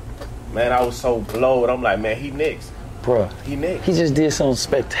them. Man, I was so blowed. I'm like, man, he next. Bruh, he next. He just did some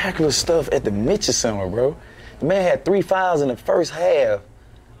spectacular stuff at the Mitchell Center, bro. The man had 3 fouls in the first half,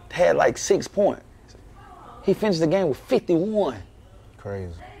 had like 6 points. He finished the game with 51.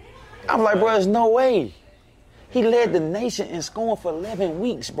 Crazy. I'm like, bro, there's no way. He led the nation in scoring for 11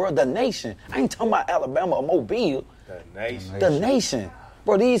 weeks, bro. The nation. I ain't talking about Alabama or Mobile. The nation. The nation.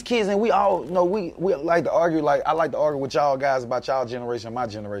 Bro, these kids, and we all know, we like to argue, like I like to argue with y'all guys about y'all generation and my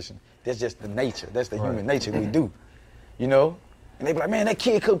generation. That's just the nature. That's the human nature we do. You know? And they be like, man, that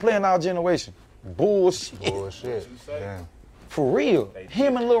kid couldn't play in our generation. Bullshit. Bullshit. Damn. For real.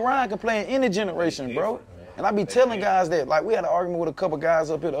 Him and Lil Ryan can play in any generation, bro. And I be telling guys that, like, we had an argument with a couple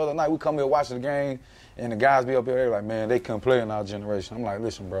guys up here the other night. We come here watching the game, And the guys be up there, they're like, man, they couldn't play in our generation. I'm like,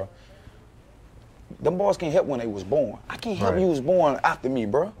 listen, bro. Them boys can't help when they was born. I can't help you was born after me,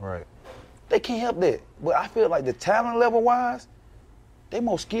 bro. Right. They can't help that. But I feel like the talent level wise, they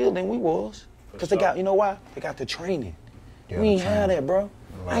more skilled than we was. Because they got, you know why? They got the training. Yeah, we ain't had that, bro.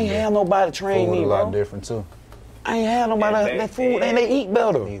 I ain't have nobody train me, Food a bro. lot different too. I ain't had nobody that food, and they eat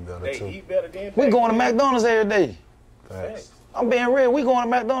better. Eat better They too. eat better than We going to McDonald's every day. Facts. I'm being real. We going to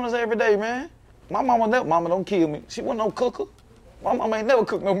McDonald's every day, man. My mama don't kill me. She wasn't no cooker. My mama ain't never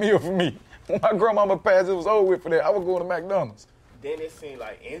cooked no meal for me. When my grandmama passed, it was over with for that. I was going to McDonald's. Then it seemed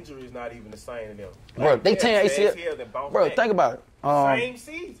like injuries not even the same to them. Bro, Like, they tear ACL, ACL. then bounce Bro, back. think about it. Same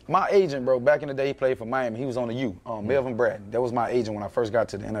season. My agent, bro, back in the day, he played for Miami. He was on the U. Melvin Bratton. That was my agent when I first got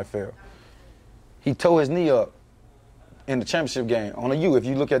to the NFL. He tore his knee up in the championship game on the U. If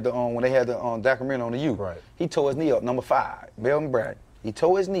you look at the when they had the documentary on the U, Right. He tore his knee up, number 5, Melvin Bratton. He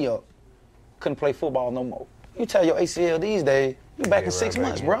tore his knee up, couldn't play football no more. You tell your ACL these days, you back in 6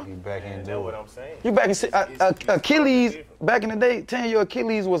 months, bro. You back in. That's what I'm saying. You back in It's Achilles. different. Back in the day, tearing your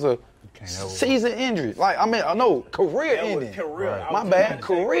Achilles was a season injury. Like career That was ending. career. Right. I My was bad, trying to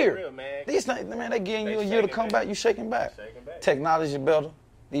say career. man. These things, man, they giving you They a year to shaking come back. back. You shaking back. Shaking back. Technology better.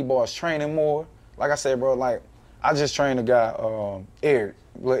 These boys training more. Like I said, bro. Like I just trained a guy, Eric.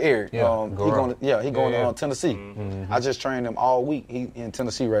 Little Eric. Yeah, he going Yeah. to Tennessee. Mm-hmm. I just trained him all week. He in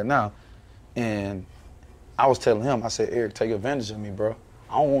Tennessee right now, and I was telling him, I said, Eric, take advantage of me, bro.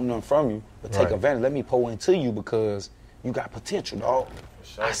 I don't want nothing from you, but take Right. advantage. Let me pour into you because you got potential, dog.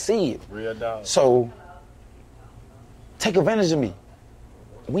 sure. I see it. Real dog. So take advantage of me.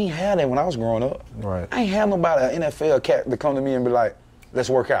 We ain't had that when I was growing up. Right. I ain't have nobody, an NFL cat, to come to me and be like, let's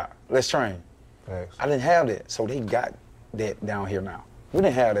work out, let's train. Facts. I didn't have that, so they got that down here now. We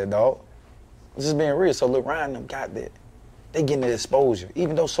didn't have that, dog. This is being real. So Lil Ryan them got that. They getting the exposure.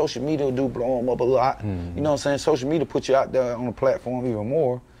 Even though social media do blow them up a lot, you know what I'm saying? Social media put you out there on the platform even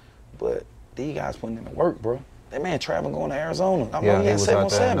more. But these guys putting in the work, bro. That man traveling going to Arizona. I Yeah, know he he had was 7 out on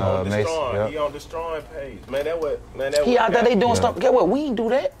there 7. in, Mason, Destroying. yep. He on destroying page. Man, He out there, they doing Yeah. stuff. Get what? We ain't do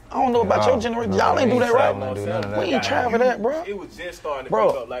that. I don't know about your generation. Y'all ain't do that, right? traveling, do none of that. We ain't travel that, bro. It was just starting to pick Bro,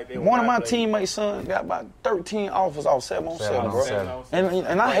 up like they one of my playing. teammates' son got about 13 offers off 7 on 7, bro. 7 on 7.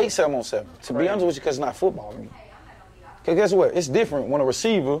 And I hate 7 on 7, to be honest with you, because it's not football to me. Because guess what? It's different when a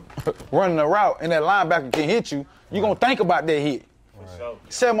receiver running a route and that linebacker can hit you. You going to think about that hit. For sure.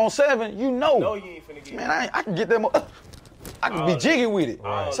 7 on 7, you know. No, you ain't finna get Man, I can get them. I can be jiggy with it.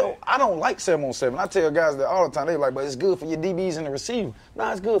 Right. So I don't like 7 on 7. I tell guys that all the time. They like, but it's good for your DBs and the receiver.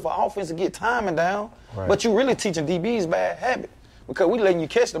 Nah, it's good for offense to get timing down. Right. But you really teaching DBs bad habit. Because we letting you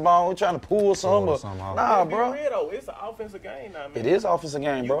catch the ball, we trying to pull some. Pull Or, some out. nah, Be bro. real though, it's an offensive game now, man. It is offensive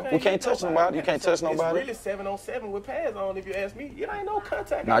game, bro. We can't hit touch nobody. You can't touch nobody. It's really 7 on 7 with pads on. If you ask me, it ain't no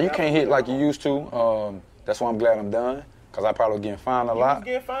contact. Now you can't hit like you used to. That's why I'm glad I'm done. Because I probably was getting fined a You lot. was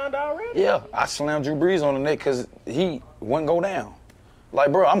getting fined already. Yeah, I slammed Drew Brees on the neck because he wouldn't go down.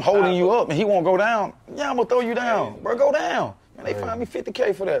 Like, bro, I'm holding you up and he won't go down. Yeah, I'm going to throw you down. Bro, go down. Man, they fined me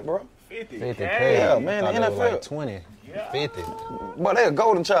 $50K for that, bro. 50K. Yeah, man, Thought the they was NFL. like 20, Yeah. 50. Boy, they a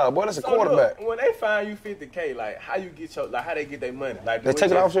golden child. Boy, that's a So quarterback. look, when they fine you $50K, like how you get your, like how they get their money? Like They do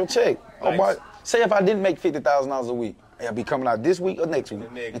take it just- off your check. Oh, Like- boy, say if I didn't make $50,000 a week, it'll be coming out this week or next week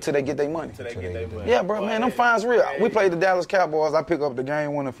next until they get their money. Until they get their money. Yeah, bro, man, them Boy, fines real. hey. We played the Dallas Cowboys. I pick up the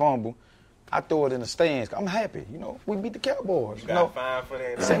game-winning fumble. I throw it in the stands. I'm happy. You know, we beat the Cowboys. You You got know, fined for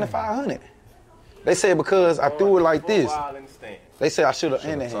that. 7,500. They said because I threw it like this. Football in the stand. They said I should have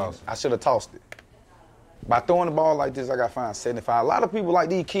in the hand. tossed it. I should have tossed it. By throwing the ball like this, I got fined 75. A lot of people like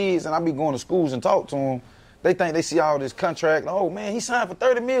these kids, and I be going to schools and talk to them. They think they see all this contract. Oh man, he signed for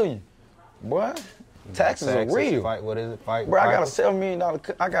 $30 million. Boy, taxes are real. Fight, what is it? Fight. Bro, I got a fight? $7 million.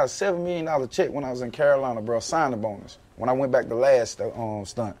 I got a $7 million check when I was in Carolina, bro. Signing bonus when I went back the last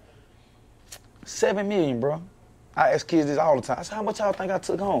stunt. $7 million, bro. I ask kids this all the time. I said, how much y'all think I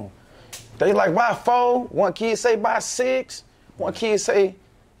took home? They like, by 4. One kid say by 6. One kid say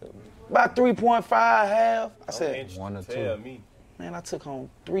by 3.5, half. I said, One or Tell two. me. man, I took home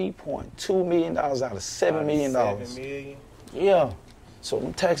 $3.2 million out of $7 million. $7 million. Yeah. So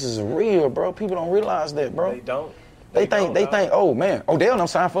them taxes are real, bro. People don't realize that, bro. They don't. They think, oh man, Odell them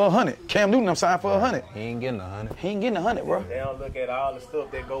signed for 100. Cam Newton them signed for 100. He ain't getting 100. He ain't getting 100, bro. They don't look at all the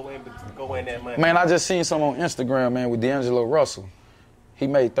stuff that go in that money. Man, I just seen some on Instagram, man, with D'Angelo Russell. He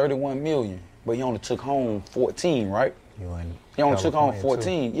made $31 million, but he only took home 14, right? You in He only took home California,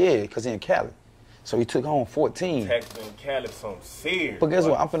 14, yeah, because he in Cali. So he took home 14. Texas and Cali some serious. But guess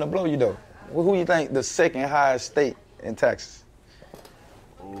boy. what? I'm finna blow you though. Who you think the second highest state in taxes?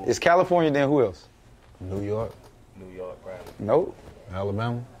 It's California, then who else? New York, New York, right? Nope.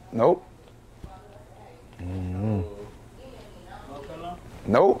 Alabama. Nope. Mm-hmm.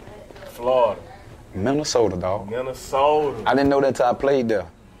 Nope. Florida. Minnesota, dog. Minnesota. I didn't know that until I played there.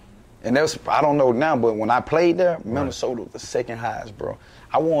 And that was, I don't know now, but when I played there, Minnesota was the second highest, bro.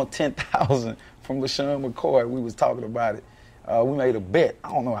 I won $10,000 from LaShawn McCoy. We was talking about it. We made a bet.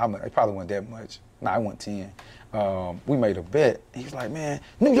 I don't know how much. It probably wasn't that much. Nah, I won 10. We made a bet. He was like, man,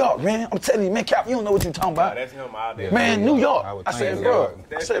 New York, man. I'm telling you, man, Cap, you don't know what you're talking about. Nah, that's him out there. Man, New York. I said, bro.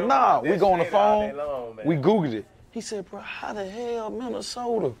 That's I said, him. nah, we go on the That's straight all day phone. long, man. We Googled it. He said, bro, how the hell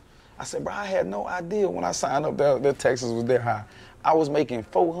Minnesota? I said, bro, I had no idea when I signed up that Texas was that high. I was making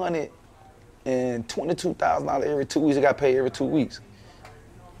 $422,000 every 2 weeks. I got paid every 2 weeks.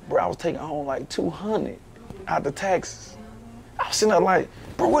 Bro, I was taking home like $200 out the taxes. I was sitting there like,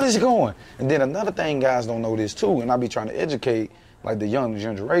 bro, what is it going? And then another thing, guys don't know this too, and I be trying to educate like the young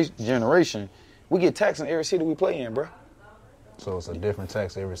generation. We get taxed in every city we play in, bro. So it's a different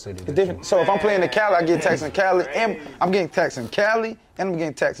tax every city. It's different. So if I'm playing in Cali, I get taxed in Cali, and I'm getting taxed in Cali, and I'm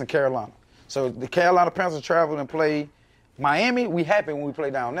getting taxed in Carolina. So the Carolina Panthers travel and play Miami. We happy when we play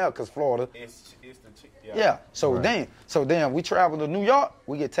down there because Florida. It's the Yeah. So then we travel to New York.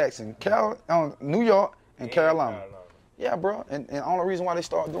 We get taxed in New York and Carolina. Yeah, bro. And the only reason why they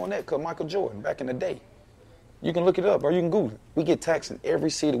started doing that because Michael Jordan back in the day. You can look it up, or you can Google it. We get taxed in every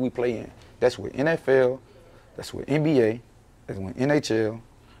city we play in. That's with NFL. That's with NBA. That's with NHL.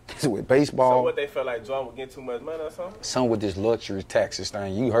 That's with baseball. So what, they felt like Jordan was getting too much money or something? Some with this luxury taxes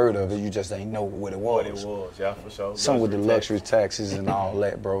thing. You heard of it, you just ain't know what it was. What it was, yeah, for sure. Some with the luxury taxes and all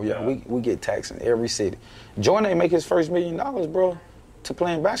that, bro. Yeah, we get taxed in every city. Jordan ain't make his first $1 million, bro, to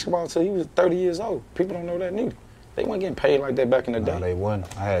playing basketball until he was 30 years old. People don't know that neither. They weren't getting paid like that back in the day. No, they wasn't.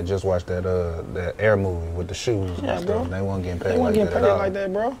 I had just watched that Air movie with the shoes and stuff. Bro. They wasn't getting paid They weren't like getting that paid like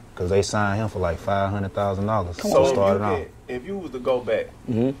that, bro. Because they signed him for like $500,000. So if you was to go back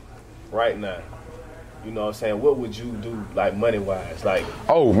right now, you know what I'm saying, what would you do, like, money-wise? Like,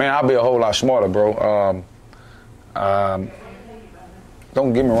 oh, man, I'll be a whole lot smarter, bro.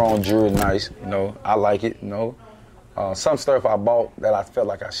 Don't get me wrong, jewelry nice, you know. I like it, you know. Some stuff I bought that I felt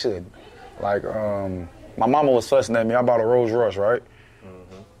like I should. Like, my mama was fussing at me. I bought a Rolls Royce, right?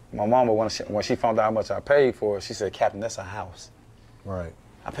 My mama, when she found out how much I paid for it, she said, Captain, that's a house. Right.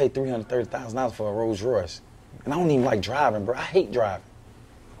 I paid $330,000 for a Rolls Royce. And I don't even like driving, bro. I hate driving.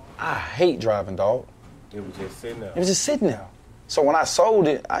 I hate driving, dog. it was just sitting there. It was just sitting there. So when I sold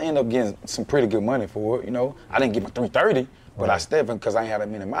it, I ended up getting some pretty good money for it, you know. I didn't get my $330, but I stepped in because I ain't had that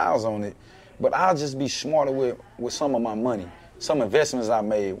many miles on it. But I'll just be smarter with some of my money. Some investments I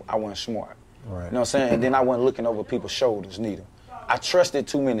made, I wasn't smart. Right. You know what I'm saying? And then I wasn't looking over people's shoulders neither. I trusted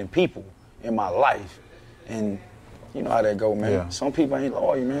too many people in my life. And you know how that go, man. Yeah. Some people ain't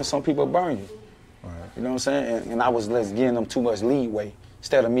loyal, man. Some people burn you. Right. You know what I'm saying? And I was giving them too much leeway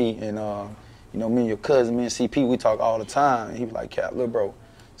instead of me. And, you know, me and your cousin, me and CP, we talk all the time. And he was like, Cap, look, bro,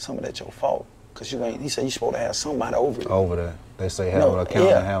 some of that your fault. Because you ain't, he said, you supposed to have somebody over it. Over there. They say have an account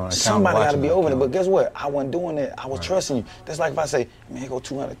and have an account. Somebody got to be over it. there. But guess what? I wasn't doing that. I was trusting you. That's like if I say, man, go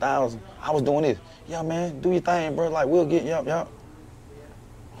 200,000. I was doing this. Yeah, man, do your thing, bro. Like, we'll get, yup.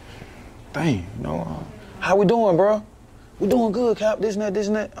 Dang, you know, how we doing, bro? We doing good, Cap. This and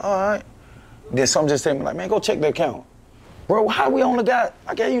that. All right. Then some just tell me, like, man, go check the account. Bro, how we only got,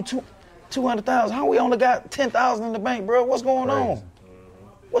 I gave you 200,000. How we only got 10,000 in the bank, bro? What's going on?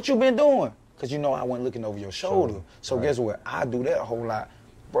 What you been doing? Because you know I wasn't looking over your shoulder. So guess what? I do that a whole lot.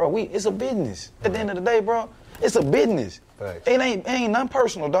 Bro, it's a business. At the end of the day, bro, it's a business. Right. It ain't nothing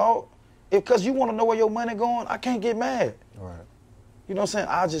personal, dog. Because you want to know where your money going, I can't get mad. Right. You know what I'm saying?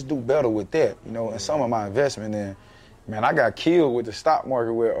 I'll just do better with that, you know, and some of my investment in. Man, I got killed with the stock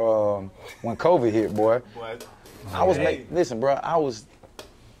market when COVID hit, boy. I was listen, bro, I was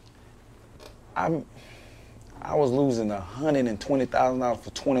losing $120,000 for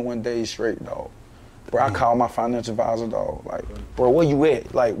 21 days straight, dog. Bro, I called my financial advisor, dog. Like, bro, where you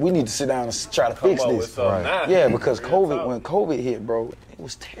at? Like, we need to sit down and try to fix this. Right. Yeah, because when COVID hit, bro, it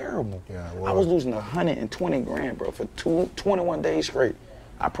was terrible. Yeah, I was losing $120,000, bro, for 21 days straight.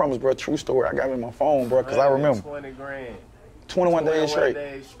 I promise, bro, true story. I got it in my phone, bro, because I remember. 21 days straight.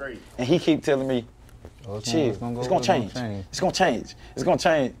 And he keep telling me, chill, it's gonna change. It's gonna change. It's gonna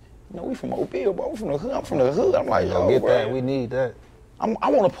change. You know, we from Mobile, bro. We from the hood. I'm from the hood. I'm like, yo, get bro. that. We need that. I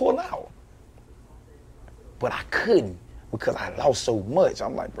want to pull out. But I couldn't because I lost so much.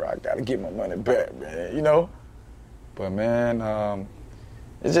 I'm like, bro, I got to get my money back, man, you know? But, man,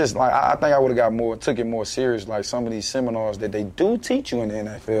 it's just like, I think I would have took it more serious, like some of these seminars that they do teach you in the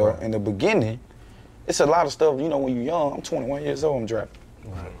NFL in the beginning. It's a lot of stuff, you know, when you're young. I'm 21 years old, I'm drafted.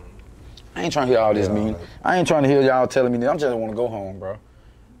 Right. I ain't trying to hear all this mean. I ain't trying to hear y'all telling me that. I just want to go home, bro.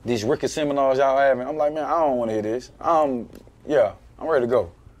 these Ricky seminars y'all having. I'm like, man, I don't want to hear this. I'm ready to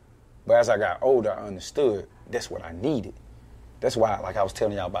go. But as I got older, I understood that's what I needed. That's why, like I was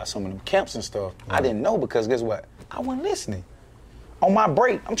telling y'all about some of them camps and stuff, I didn't know because guess what? I wasn't listening. On my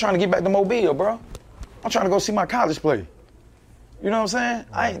break, I'm trying to get back to Mobile, bro. I'm trying to go see my college play. You know what I'm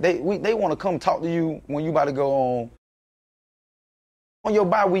saying? They want to come talk to you when you about to go on your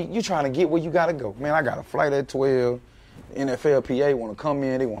bye week. You trying to get where you got to go. Man, I got a flight at 12. NFLPA want to come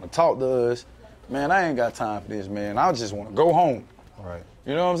in. They want to talk to us. Man, I ain't got time for this, man. I just want to go home. Right.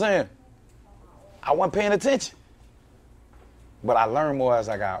 You know what I'm saying? I wasn't paying attention. But I learned more as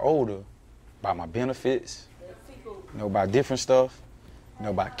I got older about my benefits, about different stuff,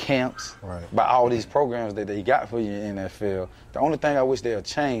 about camps, about all these programs that they got for you in the NFL. The only thing I wish they'll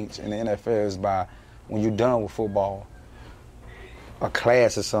change in the NFL is by when you're done with football, a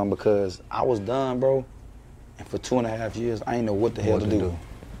class or something, because I was done, bro, and for 2.5 years, I didn't know what the hell to do.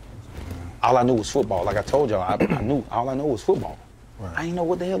 All I knew was football. Like I told y'all, I knew all I knew was football. Right. I didn't know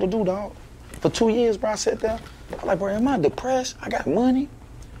what the hell to do, dog. For 2 years, bro, I sat there. I'm like, bro, am I depressed? I got money,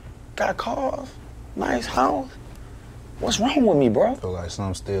 got cars, nice house. What's wrong with me, bro? Feel like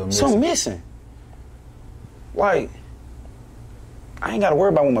something's still missing. Something missing. Like, I ain't got to worry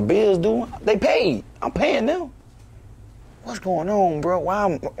about what my bills doing. They paid. I'm paying them. What's going on, bro?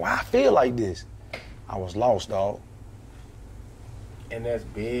 Why I feel like this? I was lost, dog. And that's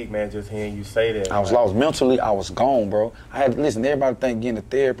big, man, just hearing you say that. I was lost. Mentally, I was gone, bro. I had to listen. Everybody think getting a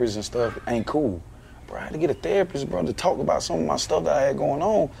therapist and stuff ain't cool. Bro, I had to get a therapist, bro, to talk about some of my stuff that I had going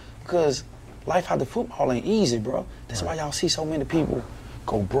on because life after football ain't easy, bro. That's why y'all see so many people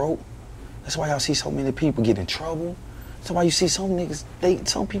go broke. That's why y'all see so many people get in trouble. That's why you see some niggas,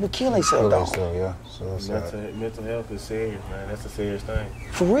 some people kill themselves, dog. Yeah. So mental health is serious, man. That's a serious thing.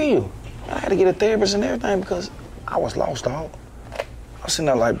 For real. I had to get a therapist and everything because I was lost, dog. I was sitting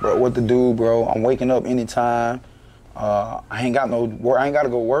there like, bro, what to do, bro? I'm waking up anytime. I ain't got no work. I ain't got to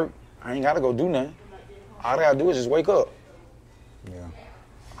go work. I ain't got to go do nothing. All I got to do is just wake up. Yeah.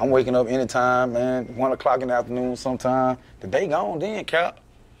 I'm waking up anytime, man. 1 o'clock in the afternoon sometime. The day gone then, Cap.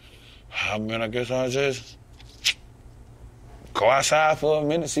 I mean, I guess I'll just go outside for a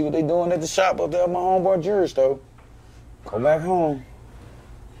minute, see what they doing at the shop up there at my homeboy jewelry store. Go back home.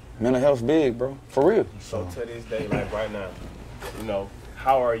 Mental health big, bro. For real. So to this day, like right now, you know,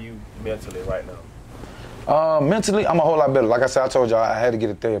 how are you mentally right now? Mentally, I'm a whole lot better. Like I said, I told y'all I had to get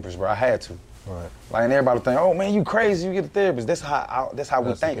a therapist, bro. I had to. Right. Like, and everybody think, oh man, you crazy, you get a therapist. That's how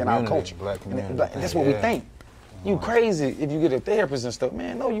we think in our culture. Black community. That's what we think. You crazy if you get a therapist and stuff.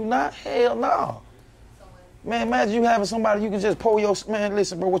 Man, no, you not. Hell no. Man, imagine you having somebody you can just pull your, man,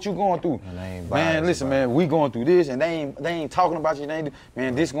 listen, bro, what you going through? Man, listen, man, we going through this, and they ain't talking about you.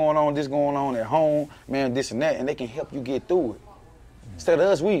 Man, this going on at home, man, this and that, and they can help you get through it. Instead of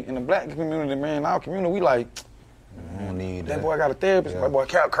us, we, in the black community, man, our community, we like, need that boy got a therapist, that boy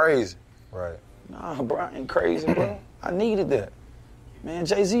Cap crazy. Right. Nah, bro, I ain't crazy, bro. I needed that. Man,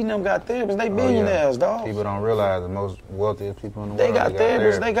 Jay-Z and them got therapists. They billionaires, dog. People don't realize the most wealthiest people in the world. They got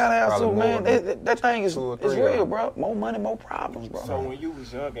therapists. They got to have some, man. That thing is real, bro. More money, more problems, bro. So when you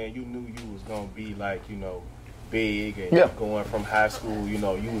was young and you knew you was going to be like, you know, big and going from high school, you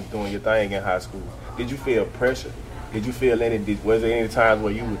know, you was doing your thing in high school, did you feel pressure? Did you feel was there any times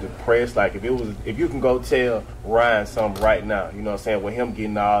where you were depressed? Like if you can go tell Ryan something right now, you know what I'm saying, with him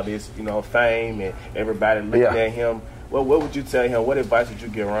getting all this, you know, fame and everybody looking at him, well, what would you tell him? What advice would you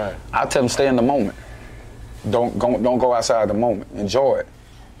give Ryan? I tell him stay in the moment. Don't go outside the moment. Enjoy it.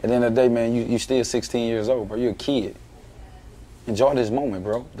 At the end of the day, man, you still 16 years old, bro. You're a kid. Enjoy this moment,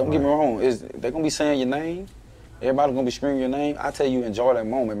 bro. Don't get me wrong. They're gonna be saying your name. Everybody's gonna be screaming your name. I tell you, enjoy that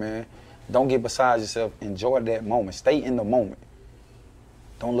moment, man. Don't get beside yourself. Enjoy that moment. Stay in the moment.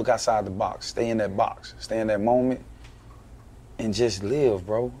 Don't look outside the box. Stay in that box. Stay in that moment and just live,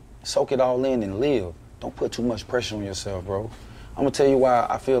 bro. Soak it all in and live. Don't put too much pressure on yourself, bro. I'm going to tell you why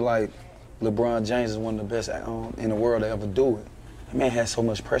I feel like LeBron James is one of the best in the world to ever do it. That man had so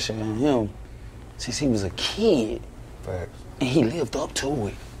much pressure on him since he was a kid. Facts. And he lived up to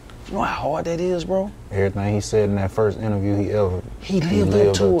it. You know how hard that is, bro? Everything he said in that first interview he lived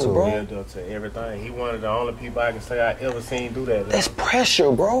up to it, bro. He lived up to everything. He one of the only people I can say I ever seen do that. That's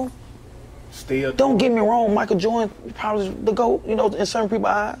pressure, bro. Still. Don't get me wrong, Michael Jordan probably the GOAT, you know, in some people's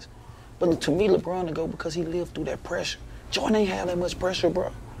eyes. But to me, LeBron the GOAT because he lived through that pressure. Jordan ain't had that much pressure,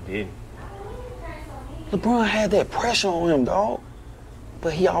 bro. Didn't. LeBron had that pressure on him, dog.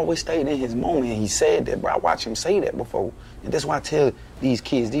 But he always stayed in his moment, and he said that, bro. I watched him say that before. And that's why I tell these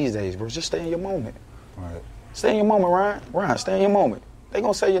kids these days, bro, just stay in your moment. Right. Stay in your moment, Ryan. Ryan, stay in your moment. They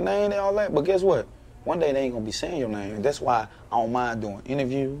gonna say your name and all that, but guess what? one day they ain't gonna be saying your name. And that's why I don't mind doing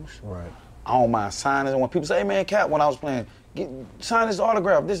interviews. Right. I don't mind signing. And when people say, hey man, Cap, when I was playing, sign this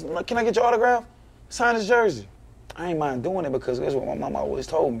autograph. Can I get your autograph? Sign this jersey. I ain't mind doing it because that's what my mama always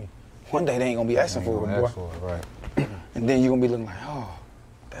told me. One day they ain't gonna be asking for it, boy. For it, right. And then you're gonna be looking like, oh,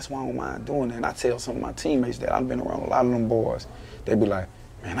 that's why I don't mind doing that. And I tell some of my teammates that I've been around a lot of them boys. They be like,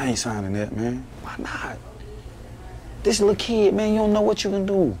 man, I ain't signing that, man. Why not? This little kid, man, you don't know what you can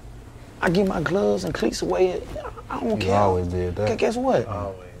do. I give my gloves and cleats away. I don't care. You always did that. Guess what?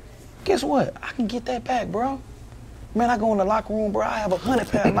 Always. Guess what? I can get that back, bro. Man, I go in the locker room, bro. I have 100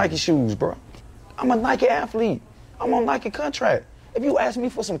 pair of Nike shoes, bro. I'm a Nike athlete. I'm on Nike contract. If you ask me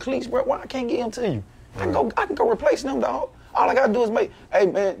for some cleats, bro, why I can't get them to you? I can go replace them, dog. All I gotta do is make, hey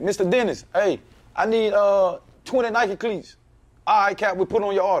man, Mr. Dennis, hey, I need 20 Nike cleats. All right, Cap, we put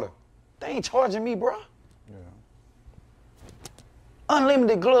on your order. They ain't charging me, bro. Yeah.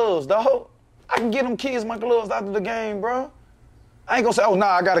 Unlimited gloves, dog. I can get them kids my gloves after the game, bro. I ain't gonna say, oh,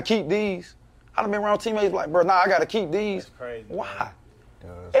 nah, I gotta keep these. I done been around teammates like, bro, nah, I gotta keep these. That's crazy. Why? Yeah,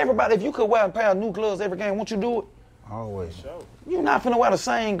 Everybody, if you could wear a pair of new gloves every game, won't you do it? always. Sure. You not finna wear the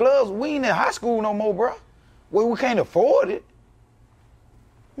same gloves. We ain't in high school no more, bro. We can't afford it.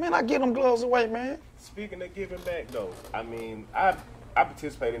 Man, I give them gloves away, man. Speaking of giving back, though, I mean, I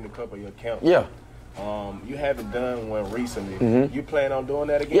participated in a couple of your camps. Yeah. You haven't done one recently. Mm-hmm. You plan on doing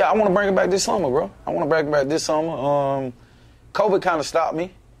that again? Yeah, I want to bring it back this summer, bro. I want to bring it back this summer. COVID kind of stopped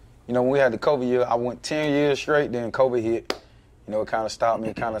me. You know, when we had the COVID year, I went 10 years straight, then COVID hit. You know, it kind of stopped me,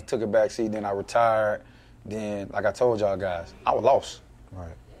 it kind of took a back seat, then I retired. Then, like I told y'all guys, I was lost.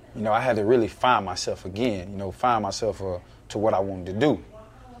 Right. You know, I had to really find myself again, you know, find myself to what I wanted to do.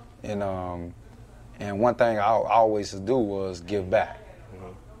 And one thing I always do was give back. Mm-hmm.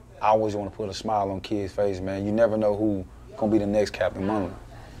 I always want to put a smile on kids' face, man. You never know who gonna be the next Captain Munnerlyn.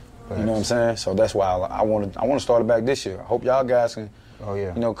 You know what I'm saying? So that's why I want to start it back this year. I hope y'all guys can,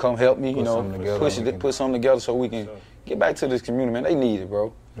 you know, come help me. Put something together, put something together so we can get back to this community, man. They need it,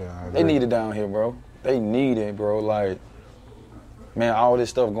 bro. Yeah, they need it down here, bro. They need it, bro. Like, man, all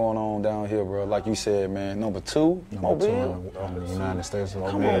this stuff going on down here, bro. Like you said, man. Number two in Mobile. the United States. Come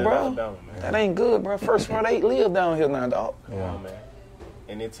on, bro. Alabama, That ain't good, bro. First front eight live down here now, dog. Yeah. Man.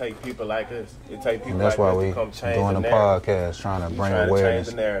 And it take people like us. It take people And that's like why us we to come change doing the the narrative. podcast, trying to bring Trying to awareness.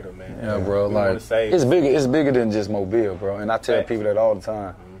 change the narrative, man. Yeah, bro. We wanna Like, save it's bigger than just Mobile, bro. And I tell Facts. people that all the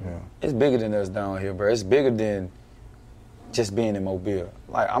time. Yeah. It's bigger than us down here, bro. It's bigger than just being in Mobile.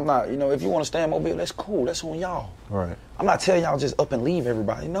 Like, I'm not, you know, if you want to stay in Mobile, that's cool. That's on y'all. Right. I'm not telling y'all just up and leave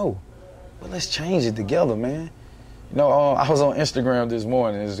everybody. No. But let's change it together, man. You know, I was on Instagram this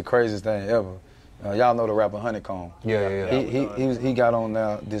morning. It's the craziest thing ever. Y'all know the rapper Honeycomb. Yeah. He got on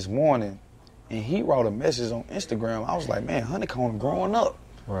now this morning, and he wrote a message on Instagram. I was like, man, Honeycomb growing up.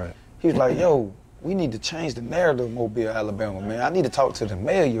 Right. He was like, yo, we need to change the narrative of Mobile, Alabama, man. I need to talk to the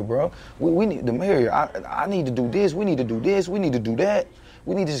mayor, bro. We need the mayor. I need to do this. We need to do this. We need to do that.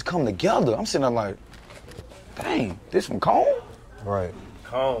 We need to just come together. I'm sitting there like, dang, this from Cone? Right.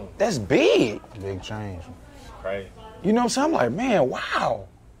 Cone. That's big. Big change. Crazy. You know what I'm saying? I'm like, man, wow.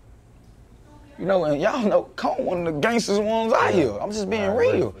 You know, and y'all know Cone one of the gangsters ones out here. I'm just being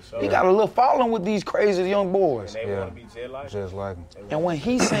real. for sure. He got a little following with these crazy young boys. And they Yeah. want to be just like Just like him. And when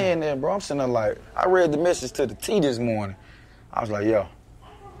he's saying that, bro, I'm sitting there like, I read the message to the T this morning. I was like, yo,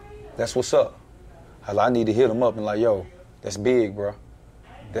 that's what's up. I need to hit him up and like, yo, that's big, bro.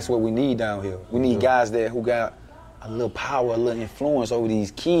 That's what we need down here. We need guys there who got a little power, a little influence over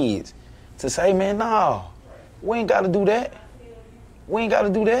these kids to say, man, nah, we ain't got to do that. We ain't got to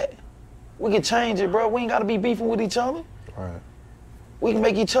do that. We can change it, bro. We ain't got to be beefing with each other. Right. We can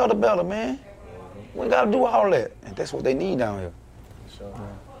make each other better, man. We ain't got to do all that. And that's what they need down here. Sure.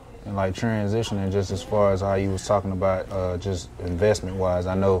 And like transitioning just as far as how you was talking about just investment wise,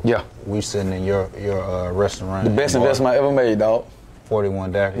 I know we sitting in your restaurant. The best investment I ever made, dog.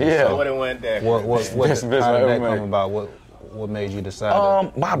 41 Daiquiri. Yeah. So What it went there. what Best how investment I did ever that come made. about? What made you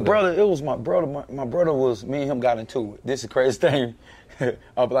decide? My brother, it was my brother. My brother was, me and him got into it. This is the crazy thing.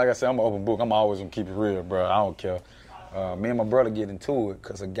 But like I said, I'm an open book. I'm always gonna keep it real, bro. I don't care. Me and my brother get into it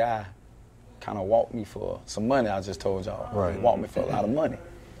because a guy kind of walked me for some money. I just told y'all. Right. He walked me for a lot of money.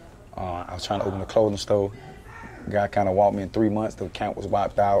 I was trying to open a clothing store. Guy kind of walked me in 3 months. The account was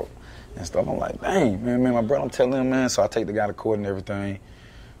wiped out and stuff. I'm like, dang, man, my brother, I'm telling him, man. So I take the guy to court and everything.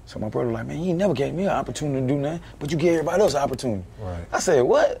 So my brother like, man, you never gave me an opportunity to do nothing, but you gave everybody else an opportunity. Right. I said,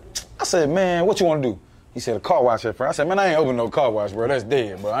 what? I said, man, what you want to do? He said, a car wash at first. I said, man, I ain't opening no car wash, bro. That's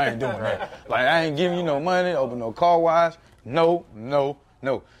dead, bro. I ain't doing that. Like, I ain't giving you no money, open no car wash. No.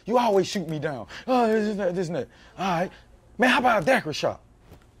 You always shoot me down. Oh, this and that. All right. Man, how about a daiquiri shop?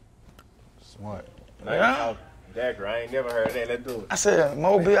 Smart. Now you talking. Dagger, I ain't never heard that. Let's do it. I said,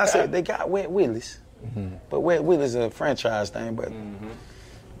 Mobile, I said, they got Wet Willie's. But Wet Willie's is a franchise thing, but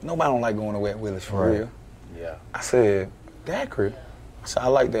nobody don't like going to Wet Willie's for real. Yeah. I said, Dagger? I said, I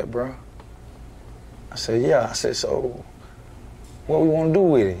like that, bro. I said, yeah. I said, so what we want to do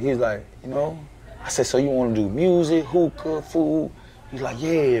with it? He's like, you know. I said, so you want to do music, hookah, food? He's like,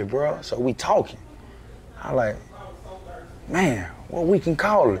 yeah, bro. So we talking. I like, man, what we can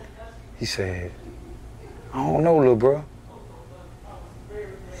call it? He said, I don't know, little bro.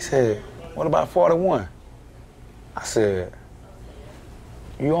 He said, what about 41? I said,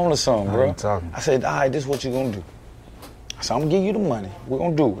 you on to something, bro. I said, all right, this is what you gonna do. I said, I'm gonna give you the money. We're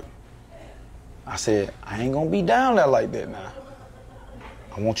gonna do it. I said, I ain't gonna be down there like that now.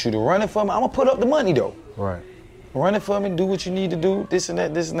 I want you to run it for me. I'm gonna put up the money though. Right. Run it for me, do what you need to do, this and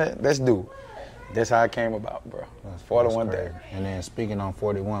that, this and that. Let's do it. That's how it came about, bro. That's 41 days. And then speaking on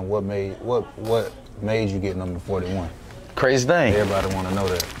 41, what made you get number 41? Crazy thing. Everybody want to know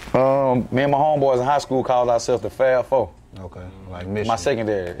that. Me and my homeboys in high school called ourselves the Fab Four. Okay, like Michigan. My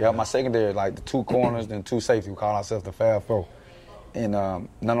secondary, my secondary, like the two corners and two safety. We called ourselves the Fab Four. And none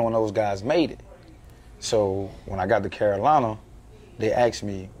of those guys made it. So when I got to Carolina, they asked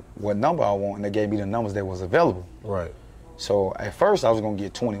me what number I want, and they gave me the numbers that was available. Right. So at first I was gonna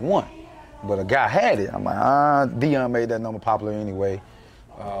get 21, but a guy had it. I'm like, Dion made that number popular anyway.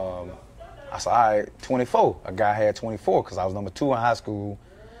 I said, all right, 24. A guy had 24 because I was number 2 in high school.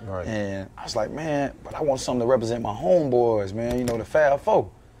 Right. And I was like, man, but I want something to represent my homeboys, man, you know, the Fab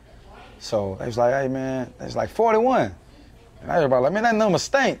Four. So they was like, hey, man, it's like 41. And everybody like, man, that number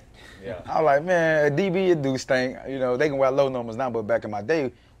stink. Yeah. I was like, man, DB, it do stink. You know, they can wear low numbers now, but back in my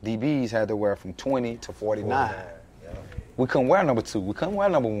day, DBs had to wear from 20 to 49. Yeah. We couldn't wear number 2. We couldn't wear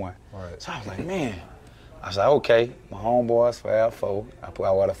number 1. Right. So I was like, man. I was like, okay, my homeboys, Fab Four. I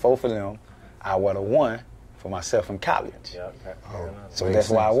wear the 4 for them. I wear the 1 for myself in college. Yeah. Okay. So that's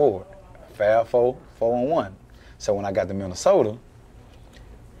why I wore it. Fab Four, 4 and 1. So when I got to Minnesota,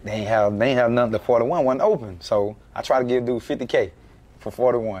 they ain't have nothing. The 41 wasn't open. So I tried to give dude $50K for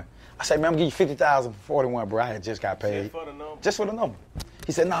 41. I said, man, I'm gonna give you $50,000 for 41, bro. I had just got paid. Just for the number? Just for the number.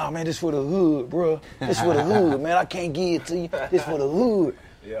 He said, nah, man, this for the hood, bro. This for the hood, man. I can't give it to you. This for the hood.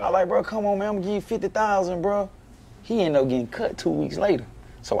 Yeah. I like, bro, come on, man. I'm gonna give you $50,000, bro. He ended up getting cut 2 weeks later.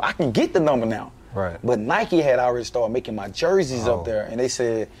 So I can get the number now. Right. But Nike had already started making my jerseys up there, and they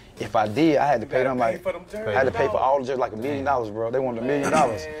said if I did, I had to pay them like I had to pay for all the jerseys like $1 million, bro. They wanted $1 million.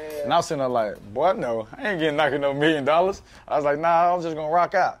 And I was sitting there like, boy, no, I ain't getting Nike no $1 million. I was like, nah, I'm just gonna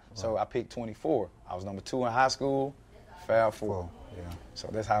rock out. So I picked 24. I was number 2 in high school, Fab Four. Yeah. So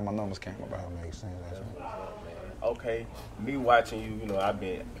that's how my numbers came about. That makes sense. That's right. Okay, me watching you, you know, I've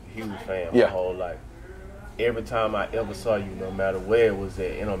been a huge fan Yeah. my whole life. Every time I ever saw you, no matter where it was at,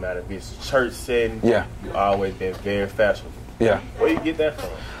 it don't matter if it's church setting, Yeah. you always been very fashionable. Yeah. Where you get that from?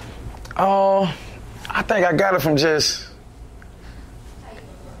 I think I got it from just,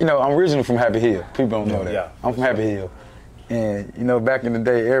 you know, I'm originally from Happy Hill. People don't know that. Yeah, I'm from Happy Hill. And, you know, back in the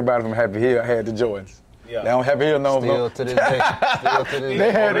day, everybody from Happy Hill had the Jordans. Yeah. Now Happy Hill knows Still to this day. Still to this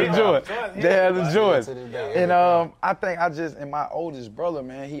They had day. the Jordans. They had the Jordans. To this day. And I think and my oldest brother,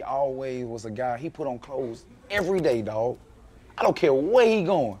 man, he always was a guy, he put on clothes every day, dog. I don't care where he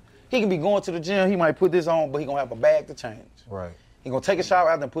going. He can be going to the gym, he might put this on, but he gonna have a bag to change. Right. He gonna take a shower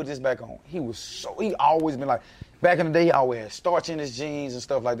after and put this back on. He always been like, back in the day, he always had starch in his jeans and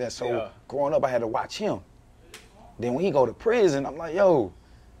stuff like that. So growing up, I had to watch him. Then when he go to prison, I'm like, yo,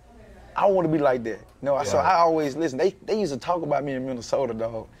 I want to be like that. So I always listen. They used to talk about me in Minnesota,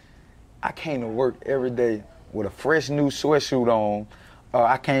 dog. I came to work every day with a fresh new sweatsuit on.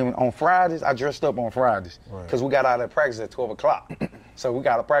 I came on Fridays. I dressed up on Fridays because we got out of practice at 12 o'clock. So we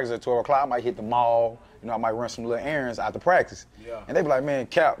got out of practice at 12 o'clock. I might hit the mall. You know, I might run some little errands after practice. Yeah. And they be like, man,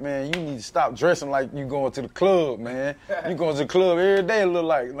 Cap, man, you need to stop dressing like you going to the club, man. You going to the club every day, look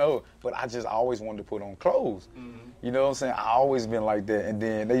like, no. But I just always wanted to put on clothes. Mm-hmm. You know what I'm saying? I always been like that. And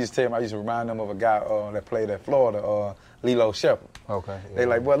then they used to tell me, I used to remind them of a guy that played at Florida, Lilo Shepherd. Okay. Yeah. They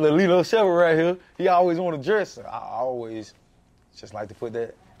like, boy, little Lilo Shepherd right here, he always want to dress. I always just like to put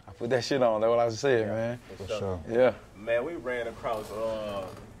that shit on. That's what I was saying, man. For sure. Yeah. Man, we ran across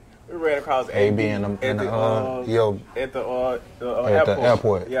AB at the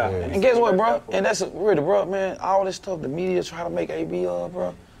airport. Yeah. And guess what, bro? And that's really, bro, man, all this stuff the media try to make AB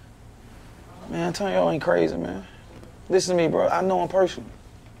bro. Man, Antonio ain't crazy, man. Listen to me, bro. I know him personally.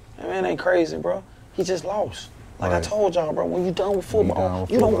 That man ain't crazy, bro. He just lost. Like I told y'all, bro, when you done with football,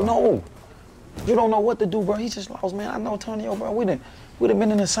 you don't know. You don't know what to do, bro. He just lost, man. I know Antonio, bro. We'd have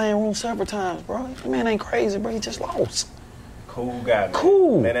been in the same room several times, bro. That man ain't crazy, bro. He just lost. Cool guy, man.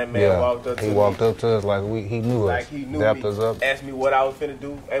 Cool. Man, that man walked up to me. He walked up to us like he knew us. Like he knew Dapped me. us up. Asked me what I was finna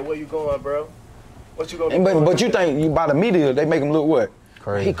do. Hey, where you going, bro? What you gonna do? But you think you by the media, they make him look what?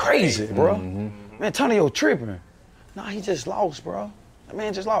 Crazy. He crazy, bro. Man, Antonio tripping. Nah, he just lost, bro. That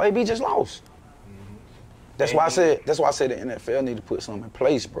man just lost. AB just lost. That's why I said the NFL need to put something in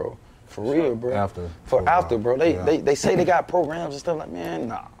place, bro. For real, bro. After, bro. They say they got programs and stuff like, man,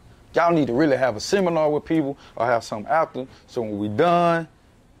 nah. Y'all need to really have a seminar with people or have something after, so when we done,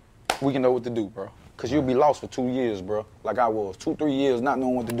 we can know what to do, bro. Because you'll be lost for 2 years, bro. Like I was. 2-3 years not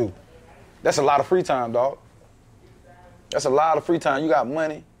knowing what to do. That's a lot of free time, dog. That's a lot of free time. You got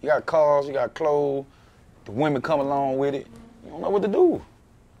money, you got cars, you got clothes, the women come along with it. You don't know what to do.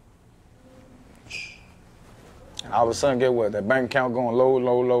 And all of a sudden, get what? That bank account going low.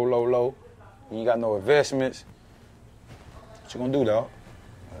 You ain't got no investments. What you gonna do, dog?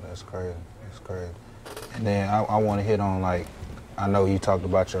 Yeah, that's crazy. That's crazy. And then I want to hit on, like, I know you talked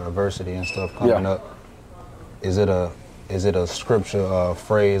about your adversity and stuff coming up. Is it a scripture, a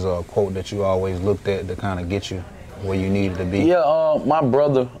phrase, or a quote that you always looked at to kind of get you where you needed to be? Yeah, my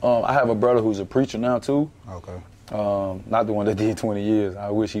brother, I have a brother who's a preacher now, too. Okay. Not the one that did 20 years. I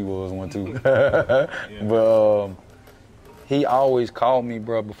wish he was one, too. But he always called me,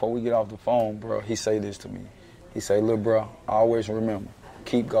 bro, before we get off the phone, bro. He say this to me. He say, look, bro, always remember,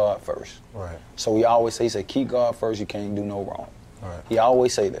 keep God first. Right. So he always say, keep God first, you can't do no wrong. Right. He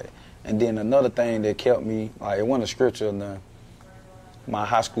always say that. And then another thing that kept me, like it wasn't a scripture, my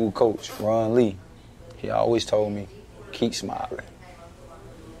high school coach, Ron Lee, he always told me, keep smiling.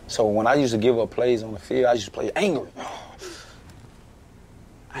 So when I used to give up plays on the field, I used to play angry.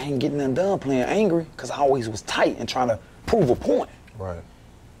 I ain't getting nothing done playing angry because I always was tight and trying to prove a point. Right.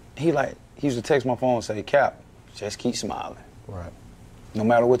 He used to text my phone and say, Cap, just keep smiling. Right. No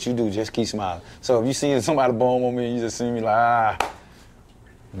matter what you do, just keep smiling. So if you see somebody bomb on me and you just see me like,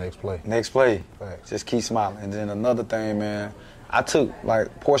 Next play. Right. Just keep smiling. And then another thing, man, I took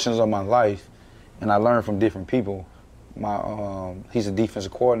like portions of my life and I learned from different people. He's a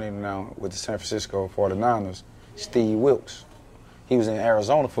defensive coordinator now with the San Francisco 49ers, Steve Wilkes. He was in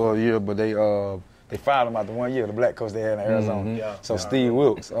Arizona for a year, but they fired him after 1 year, the black coach they had in Arizona. Mm-hmm. Yeah. So Steve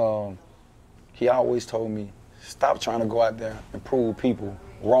Wilkes, he always told me, stop trying to go out there and prove people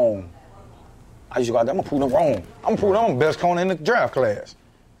wrong. I used to go out there, I'm gonna prove them wrong. I'm gonna prove them I'm the best corner in the draft class.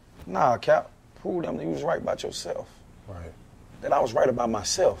 Nah, Cap, prove them that you was right about yourself. Right. That I was right about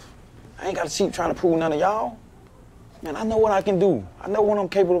myself. I ain't gotta keep trying to prove none of y'all. Man, I know what I can do. I know what I'm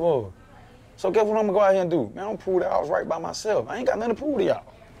capable of. So guess what I'm gonna go out here and do? Man, I'm gonna prove that I was right by myself. I ain't got nothing to prove to y'all.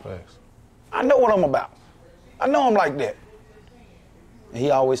 Thanks. I know what I'm about. I know I'm like that. And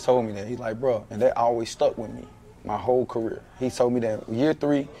he always told me that. He's like, bro, and that always stuck with me my whole career. He told me that year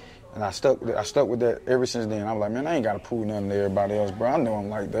 3, and I stuck with that ever since then. I'm like, man, I ain't got to prove nothing to everybody else, bro. I know I'm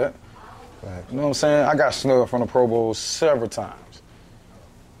like that. Thanks. You know what I'm saying? I got snubbed from the Pro Bowl several times.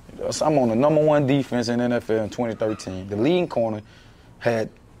 So I'm on the #1 defense in NFL in 2013. The leading corner had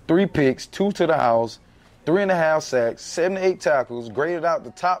 3 picks, 2 to the house, 3.5 sacks, 7 to 8 tackles, graded out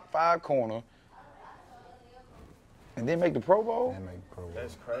the top 5 corner, and didn't make the Pro Bowl?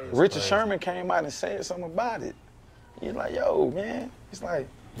 That's crazy. Richard Sherman came out and said something about it. He's like, yo, man. He's like,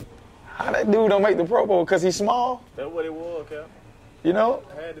 how that dude don't make the Pro Bowl? Because he's small? That's what it was, Cap. You know?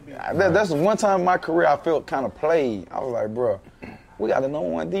 Had to be. That's the one time in my career I felt kind of played. I was like, bro, we got the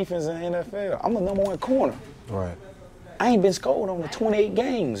 #1 defense in the NFL. I'm the #1 corner. Right. I ain't been scored on the 28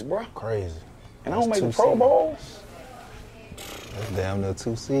 games, bro. Crazy. And I don't That's make the 2 Pro Bowl? That's damn near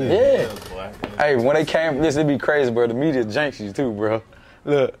 2 seasons. Yeah. Hey, when they came, it'd be crazy, bro. The media jinx you too, bro.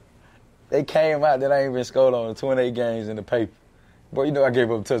 Look, they came out that I ain't been scored on the 28 games in the paper. Boy, you know I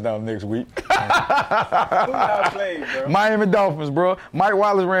gave up a touchdown next week. Who y'all played, bro? Miami Dolphins, bro. Mike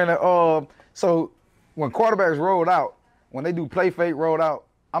Wallace ran it. So when quarterbacks rolled out, when they do play fake rolled out,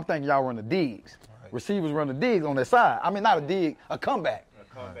 I'm thinking y'all run the digs. Right. Receivers run the digs on their side. I mean, not a dig, a comeback.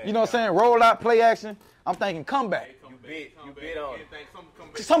 You know what I'm saying? Roll out, play action. I'm thinking comeback. You bid on it.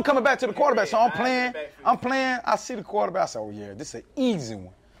 Something coming back to the quarterback. So I'm playing. I see the quarterback. I said, oh, yeah, this is an easy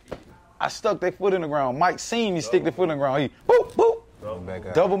one. I stuck their foot in the ground. Mike seen me stick their foot in the ground. He, boop,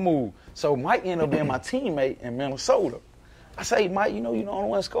 boop, double move. So Mike ended up being my teammate in Minnesota. I say, Mike, you know the only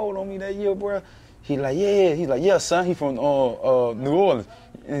one scored on me that year, bro. He like, yeah. He's like, yeah, son. He from New Orleans.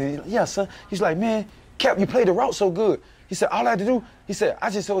 And like, yeah, son. He's like, man, Cap, you played the route so good. He said, all I had to do, he said,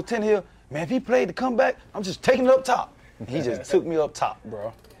 I just told Tannehill, man, if he played the comeback, I'm just taking it up top. And he just took me up top,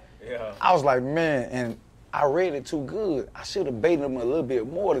 bro. Yeah. I was like, man, and I read it too good. I should have baited him a little bit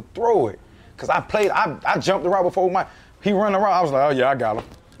more to throw it. Because I jumped the route before he run the route. I was like, oh, yeah, I got him.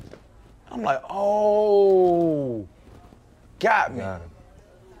 I'm like, oh. got me. Got it.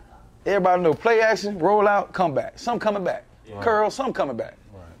 Everybody know play action, roll out, come back. Some coming back. Yeah. Curl, some coming back.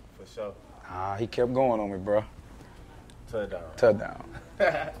 Right. For sure. He kept going on me, bro. Touchdown.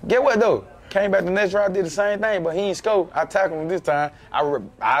 Get what though? Came back the next drive, did the same thing, but he ain't score. I tackled him this time.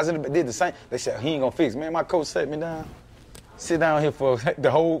 Did the same. They said he ain't gonna fix. Man, my coach set me down. Sit down here for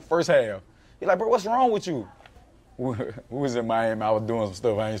the whole first half. He like, bro, what's wrong with you? We was in Miami. I was doing some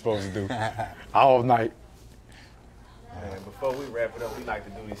stuff I ain't supposed to do all night. Man, before we wrap it up, we like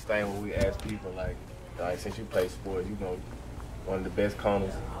to do this thing where we ask people like since you play sports, you know, one of the best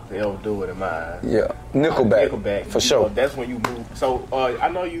corners to ever do it in my eyes. Yeah, Nickelback. Nickelback, for sure. That's when you move. So I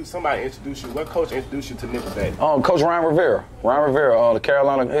know somebody introduced you. What coach introduced you to Nickelback? Coach Ryan Rivera. the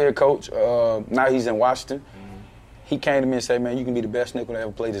Carolina head coach. Now he's in Washington. Mm-hmm. He came to me and said, "Man, you can be the best nickel to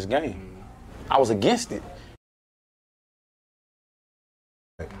ever play this game." Mm-hmm. I was against it.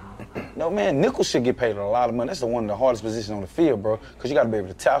 No, man, nickel should get paid a lot of money. That's one of the hardest positions on the field, bro, because you got to be able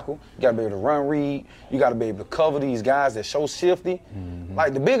to tackle, you got to be able to run read, you got to be able to cover these guys that show shifty. Mm-hmm.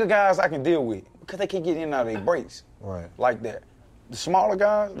 Like the bigger guys I can deal with because they can't get in and out of their breaks like that. The smaller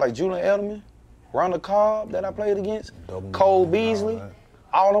guys like Julian Edelman, Ronald Cobb that I played against, Cole Beasley,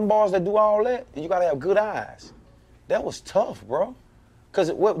 all them boys that do all that, and you got to have good eyes. That was tough, bro.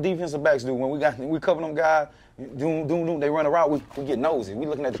 Because what defensive backs do when we cover them guys, they run a route, we get nosy. We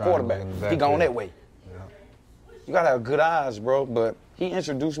looking at the quarterback. He going that way. Yeah. You got to have good eyes, bro. But he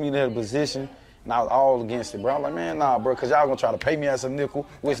introduced me to the position, and I was all against it, bro. I was like, man, nah, bro, because y'all going to try to pay me as a nickel,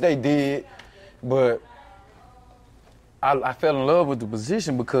 which they did. But I fell in love with the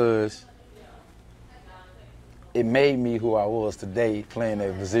position because it made me who I was today playing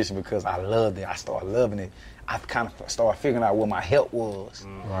that position because I loved it. I started loving it. I kind of started figuring out what my help was.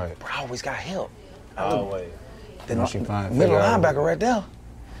 Right. Bro, I always got help. Always. The middle linebacker right there.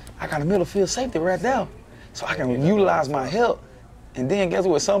 I got a middle field safety right there. So I can utilize my help. And then guess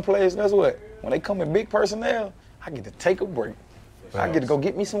what? Some players, guess what? When they come in big personnel, I get to take a break. I get to go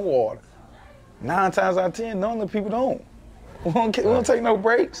get me some water. 9 times out of 10, none of the people don't. We don't take no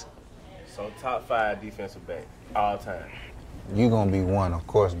breaks. So top 5 defensive back all time. You gonna be one, of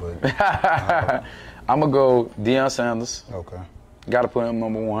course, but I'm gonna go Deion Sanders. Okay. Got to put him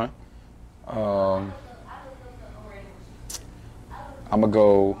number 1. I'm gonna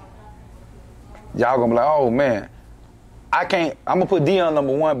go. Y'all gonna be like, oh man, I can't. I'm gonna put Deion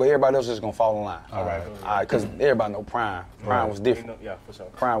number 1, but everybody else is gonna fall in line. All right. Because everybody know Prime. Prime was different. Yeah, for sure.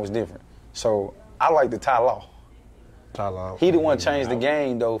 Prime was different. So I like the Ty Law. He the one changed the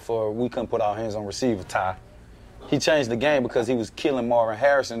game though for we couldn't put our hands on receiver. Ty. He changed the game because he was killing Marvin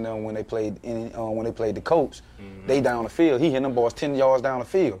Harrison them when they played the Colts. Mm-hmm. They down the field. He hit them boys 10 yards down the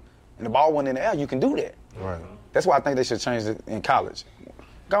field, and the ball went in the air. You can do that. Right. That's why I think they should change it in college.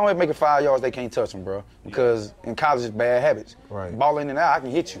 Go ahead and make it 5 yards. They can't touch them, bro. Because in college it's bad habits. Right. Ball in and out, I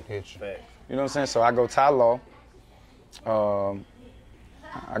can hit you. You know what I'm saying? So I go Ty Law.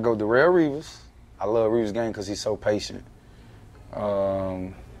 I go Darrell Reeves. I love Reeves' game because he's so patient.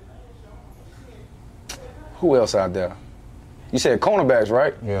 Who else out there? You said cornerbacks,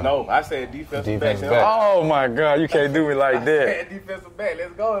 right? Yeah. No, I said defensive back. Oh, my God. You can't do me like that. I said defensive back.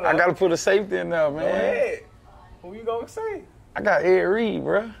 Let's go now. I got to put a safety in there, man. Go ahead. Who you going to say? I got Ed Reed,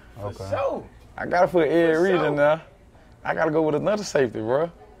 bro. Okay. For sure. I got to put Ed Reed in there. I got to go with another safety,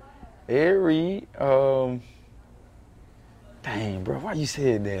 bro. Ed Reed. Dang, bro. Why you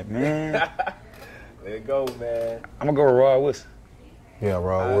said that, man? Let go, man. I'm going to go with Rod Wilson. Yeah,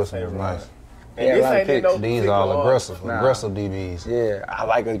 Rod Wilson was nice. And this ain't no these all aggressive DBs. Yeah, I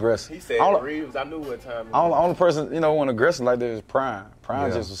like aggressive. He said Reeves. I knew what time. Only person one aggressive like that is Prime.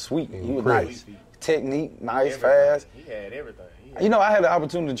 Prime just was sweet. He was nice, technique, nice, fast. He had everything. I had the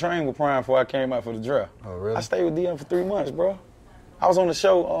opportunity to train with Prime before I came out for the draft. Oh, really? I stayed with Deion for 3 months, bro. I was on the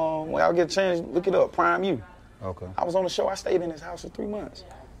show. When I get a chance, look it up. Prime U. Okay. I was on the show. I stayed in his house for 3 months.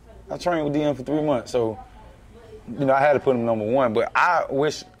 I trained with Deion for 3 months, so. I had to put him number 1, but I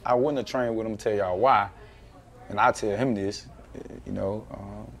wish I wouldn't have trained with him to tell y'all why. And I tell him this, he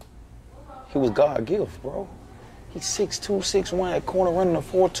was God gift, bro. He's 6'2", 6'1", at corner running a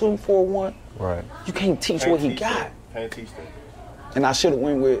 4'2", 4'1". Right. You can't teach what he got. Can't teach that. And I should have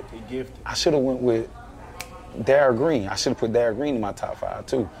went with. He gifted. I should have went with Darryl Green. I should have put Darryl Green in my top 5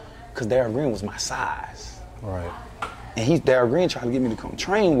 too, because Darryl Green was my size. Right. And Darryl Green tried to get me to come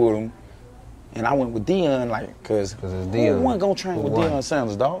train with him. And I went with Deion, because who wasn't going to train with Deion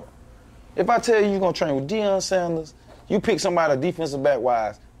Sanders, dog? If I tell you you're going to train with Deion Sanders, you pick somebody defensive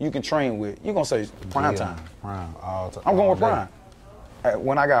back-wise you can train with, you're going to say prime time. Prime, all time. I'm going with Prime.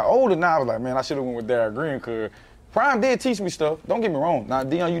 When I got older now, I was like, man, I should have went with Darryl Green because Prime did teach me stuff. Don't get me wrong. Now,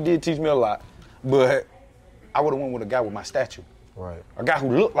 Deion, you did teach me a lot. But I would have went with a guy with my stature. Right. A guy who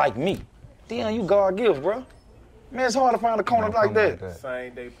looked like me. Damn, you God gives, bro. Man, it's hard to find a corner like that.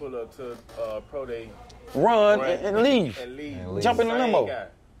 Same day pull up to pro day. Run and leave. And leave. Jump in the limo.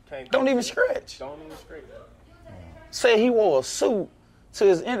 Don't even scratch. Say he wore a suit to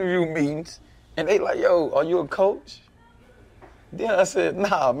his interview meetings, and they like, yo, are you a coach? Then I said,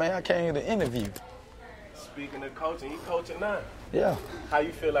 nah, man, I came here to interview. Speaking of coaching, he coaching now. Yeah. How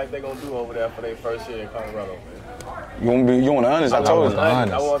you feel like they gonna do over there for their first year in Colorado, man? You want the honest? I told you. I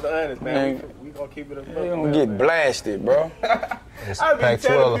want the honest, man. We gonna keep it a They gonna get blasted, bro. It's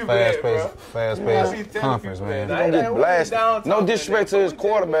Pac-12 a fast-paced conference, man. They gonna get blasted. No disrespect to his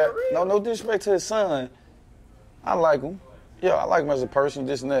quarterback. No disrespect to his son. I like him. Yeah, I like him as a person,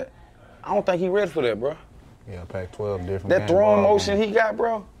 this and that. I don't think he ready for that, bro. Yeah, Pac-12 different. That throwing motion he got,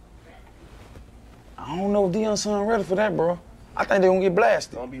 bro. I don't know if Deion's son ready for that, bro. I think they're gonna get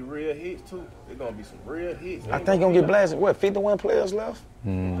blasted. It's gonna be real hits too. It's gonna be some real hits. I think they're gonna get blasted. What, 51 players left?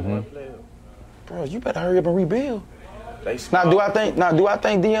 51 players. Bro, you better hurry up and rebuild. Now, do I think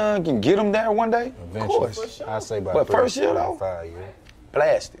Deion can get them there one day? Eventually. Of course. I say by But first year though, 5 years.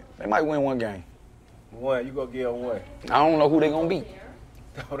 blasted. They might win one game. One, you gonna give one. I don't know who they gonna beat.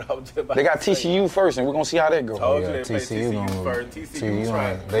 They got TCU first, and we're gonna see how that goes. Told you Yeah, they play TCU gonna first. TCU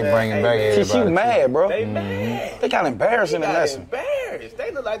trying. They bringing back everybody. TCU mad, bro. They mad. They got embarrassed in the lesson. Embarrassed.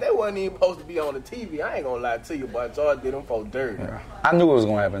 They look like they wasn't even supposed to be on the TV. I ain't gonna lie to you, but Georgia did them for dirty. Yeah. I knew it was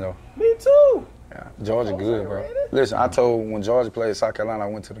gonna happen though. Me too. Yeah, Georgia good, bro. Listen, I told when Georgia played South Carolina, I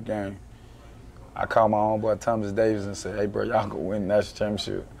went to the game. I called my homeboy Thomas Davis and said, "Hey, bro, y'all go win the national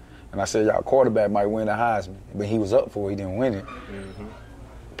championship." And I said, "Y'all quarterback might win the Heisman," but he was up for it. He didn't win it,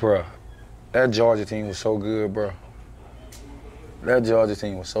 bro. That Georgia team was so good, bro. That Georgia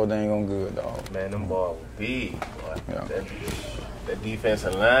team was so dang on good, dog. Man, them boys were big, boy. Yeah. That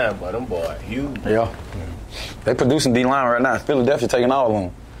defensive line, boy, them boys huge. Yeah. They producing D-line right now. Philadelphia taking all of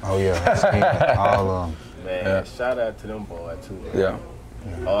them. Oh, yeah. All of them. Man, shout out to them boys, too. Yeah.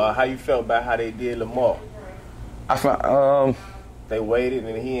 How you felt about how they did Lamar? I found, They waited,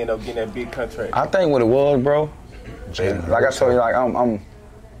 and he ended up getting that big contract. I think what it was, bro, like I told you, like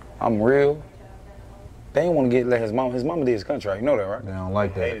I'm real. They didn't want to let his mama did his contract. You know that, right? They don't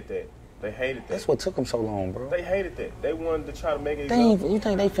like that. They hated that. That's what took them so long, bro. They hated that. They wanted to try to make it. You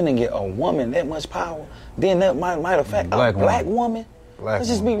think they finna get a woman that much power? Then that might affect a black woman? Let's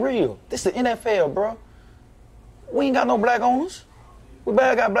just be real. This is the NFL, bro. We ain't got no black owners. We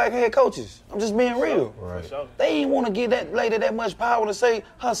better got black head coaches. I'm just being real. Right. They ain't want to give that lady that much power to say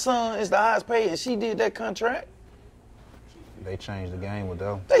her son is the highest paid and she did that contract. They changed the game with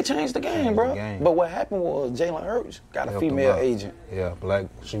them. They changed the game, bro. But what happened was Jalen Hurts got a female agent. Yeah, black.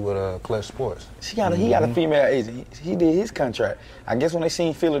 She with Clutch Sports. He got a female agent. He did his contract. I guess when they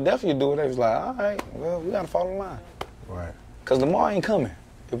seen Philadelphia do it, they was like, all right, well, we got to fall in line. Right. Because Lamar ain't coming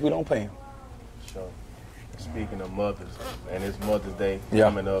if we don't pay him. Sure. Speaking of mothers, and it's Mother's Day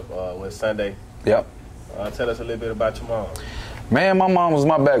coming up with Sunday. Yep. Tell us a little bit about your mom. Man, my mom was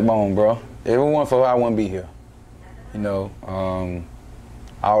my backbone, bro. If it wasn't for her, I wouldn't be here. You know,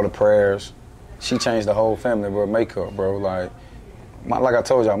 all the prayers. She changed the whole family, bro. Makeup, bro. Like I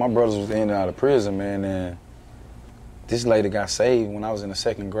told y'all, my brothers was in and out of prison, man. And this lady got saved when I was in the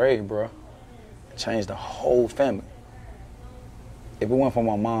 2nd grade, bro. Changed the whole family. If it wasn't for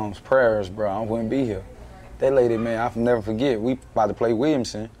my mom's prayers, bro, I wouldn't be here. That lady, man, I'll never forget. We about to play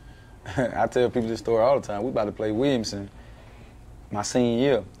Williamson. I tell people this story all the time. We about to play Williamson. My senior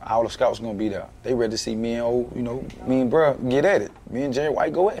year, all the scouts gonna be there. They ready to see me and bro get at it. Me and Jay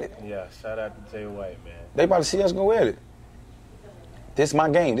White go at it. Yeah, shout out to Jay White, man. They about to see us go at it. This my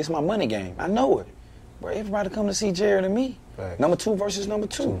game. This my money game. I know it. Bro, everybody come to see Jared and me. Facts. Number 2 versus number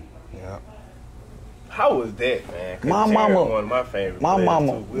 2. Yeah. How was that, man? My mama, one of my favorite. My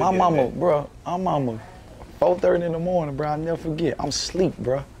mama, bro. My mama, 4:30 in the morning, bro. I never forget. I'm asleep,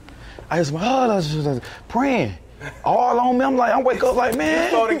 bro. I just praying. All on me. I wake up like, man. You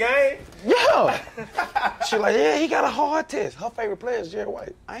saw the game? Yeah. She like, yeah, he got a hard test. Her favorite player is Jared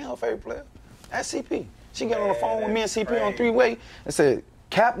White. I ain't her favorite player. That's CP. She got on the phone with me and CP on 3-way and said,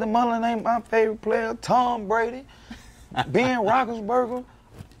 Captain Munnerlyn ain't my favorite player. Tom Brady, Ben Roethlisberger,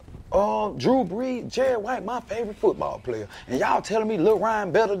 Drew Brees, Jared White, my favorite football player. And y'all telling me Lil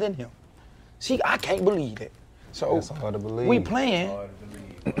Ryan better than him. I can't believe that. So that's hard to believe. We playing.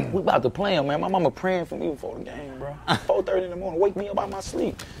 We about to play him, man. My mama praying for me before the game, bro. 4:30 in the morning, wake me up out my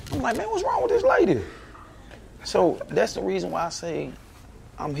sleep. I'm like, man, what's wrong with this lady? So that's the reason why I say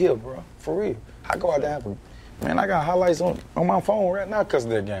I'm here, bro. For real. I go out there, man, I got highlights on my phone right now because of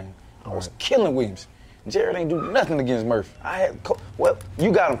that game. I was killing Williams. Jared ain't do nothing against Murphy.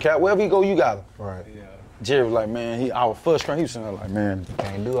 You got him, Cap. Wherever he go, you got him. Right. Yeah. Jerry was like, man, our first screen, he was saying like, man,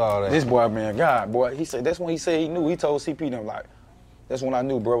 Can't do all that. this boy, man, God, boy. He said, that's when he said he knew. He told CP them, like, that's when I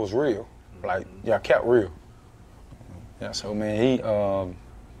knew bro was real. Like, y'all kept real. Yeah, so, man,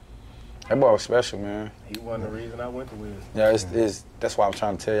 that boy was special, man. He wasn't the reason I went to Wiz. Yeah, that's why I'm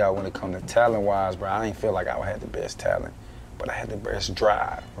trying to tell y'all when it comes to talent-wise, bro, I didn't feel like I had the best talent, but I had the best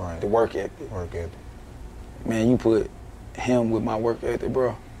drive, the work ethic. Work ethic. Man, you put him with my work ethic,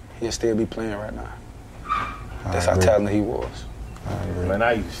 bro, he'll still be playing right now. That's how talented he was. Man,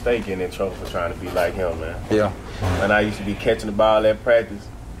 I used to stay getting in trouble for trying to be like him, man. Yeah. Man, I used to be catching the ball at practice,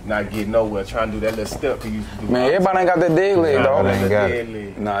 not getting nowhere, trying to do that little step he used to do. Man, everybody ain't got that dead leg, dog. Everybody ain't got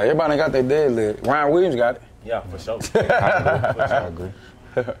it. Nah, everybody ain't got that dead leg. Ryan Williams got it. Yeah, for sure. I agree.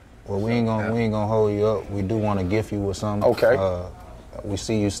 Well, we ain't gonna hold you up. We do want to gift you with something. Okay. We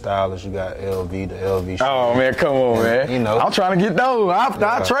see you stylish. You got LV, the LV shirt. Oh man, come on, man. You know, I'm trying to get those.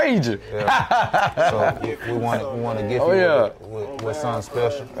 I'll trade you. Yeah. So we want to gift you with something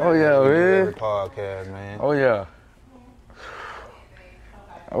special. Oh yeah, man. Every podcast, man. Oh yeah.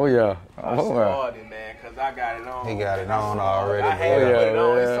 Oh yeah. I started, man, because I got it on. He got it on already. I had to put it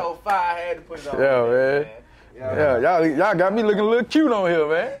on. man. It's so fire, I had to put it on. Yeah, man. Yeah, y'all got me looking a little cute on here,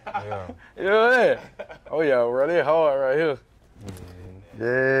 man. Yeah. Yeah. Oh yeah, bro, they hard right here.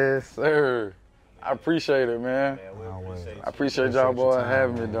 Yes, sir. I appreciate it, man. I appreciate y'all boys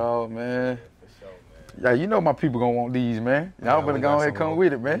having me, dog, man. Yeah, you know my people gonna want these, man. Y'all better go ahead and come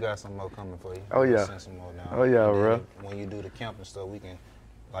with it, man. We got some more coming for you. Oh, yeah. Send some more down. Oh, yeah, bro. When you do the camping stuff, we can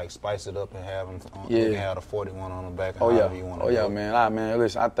like spice it up and have them. Yeah. We can have the 41 on the back. And Oh yeah, however you want to oh yeah, man. Man,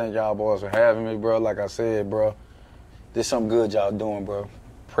 listen, I thank y'all boys for having me, bro. Like I said, bro, this something good y'all doing, bro.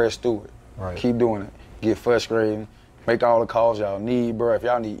 Press through it. Right. Keep doing it. Get frustrating. Make all the calls y'all need, bro. If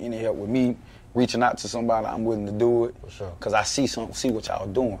y'all need any help with me reaching out to somebody, I'm willing to do it. For sure. Cause I see what y'all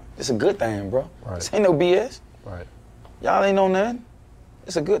doing. It's a good thing, bro. Right. This ain't no BS. Right. Y'all ain't on nothing.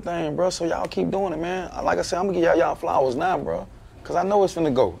 It's a good thing, bro. So y'all keep doing it, man. Like I said, I'm gonna give y'all flowers now, bro. Cause I know it's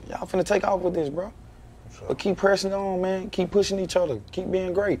finna go. Y'all finna take off with this, bro. Sure. But keep pressing on, man. Keep pushing each other. Keep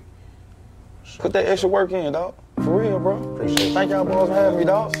being great. Put that extra work in, dog. For real, bro. Appreciate it. Thank y'all boys for having me,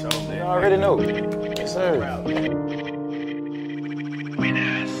 dog. Sure, man. You already know. Yes, sir. Proud.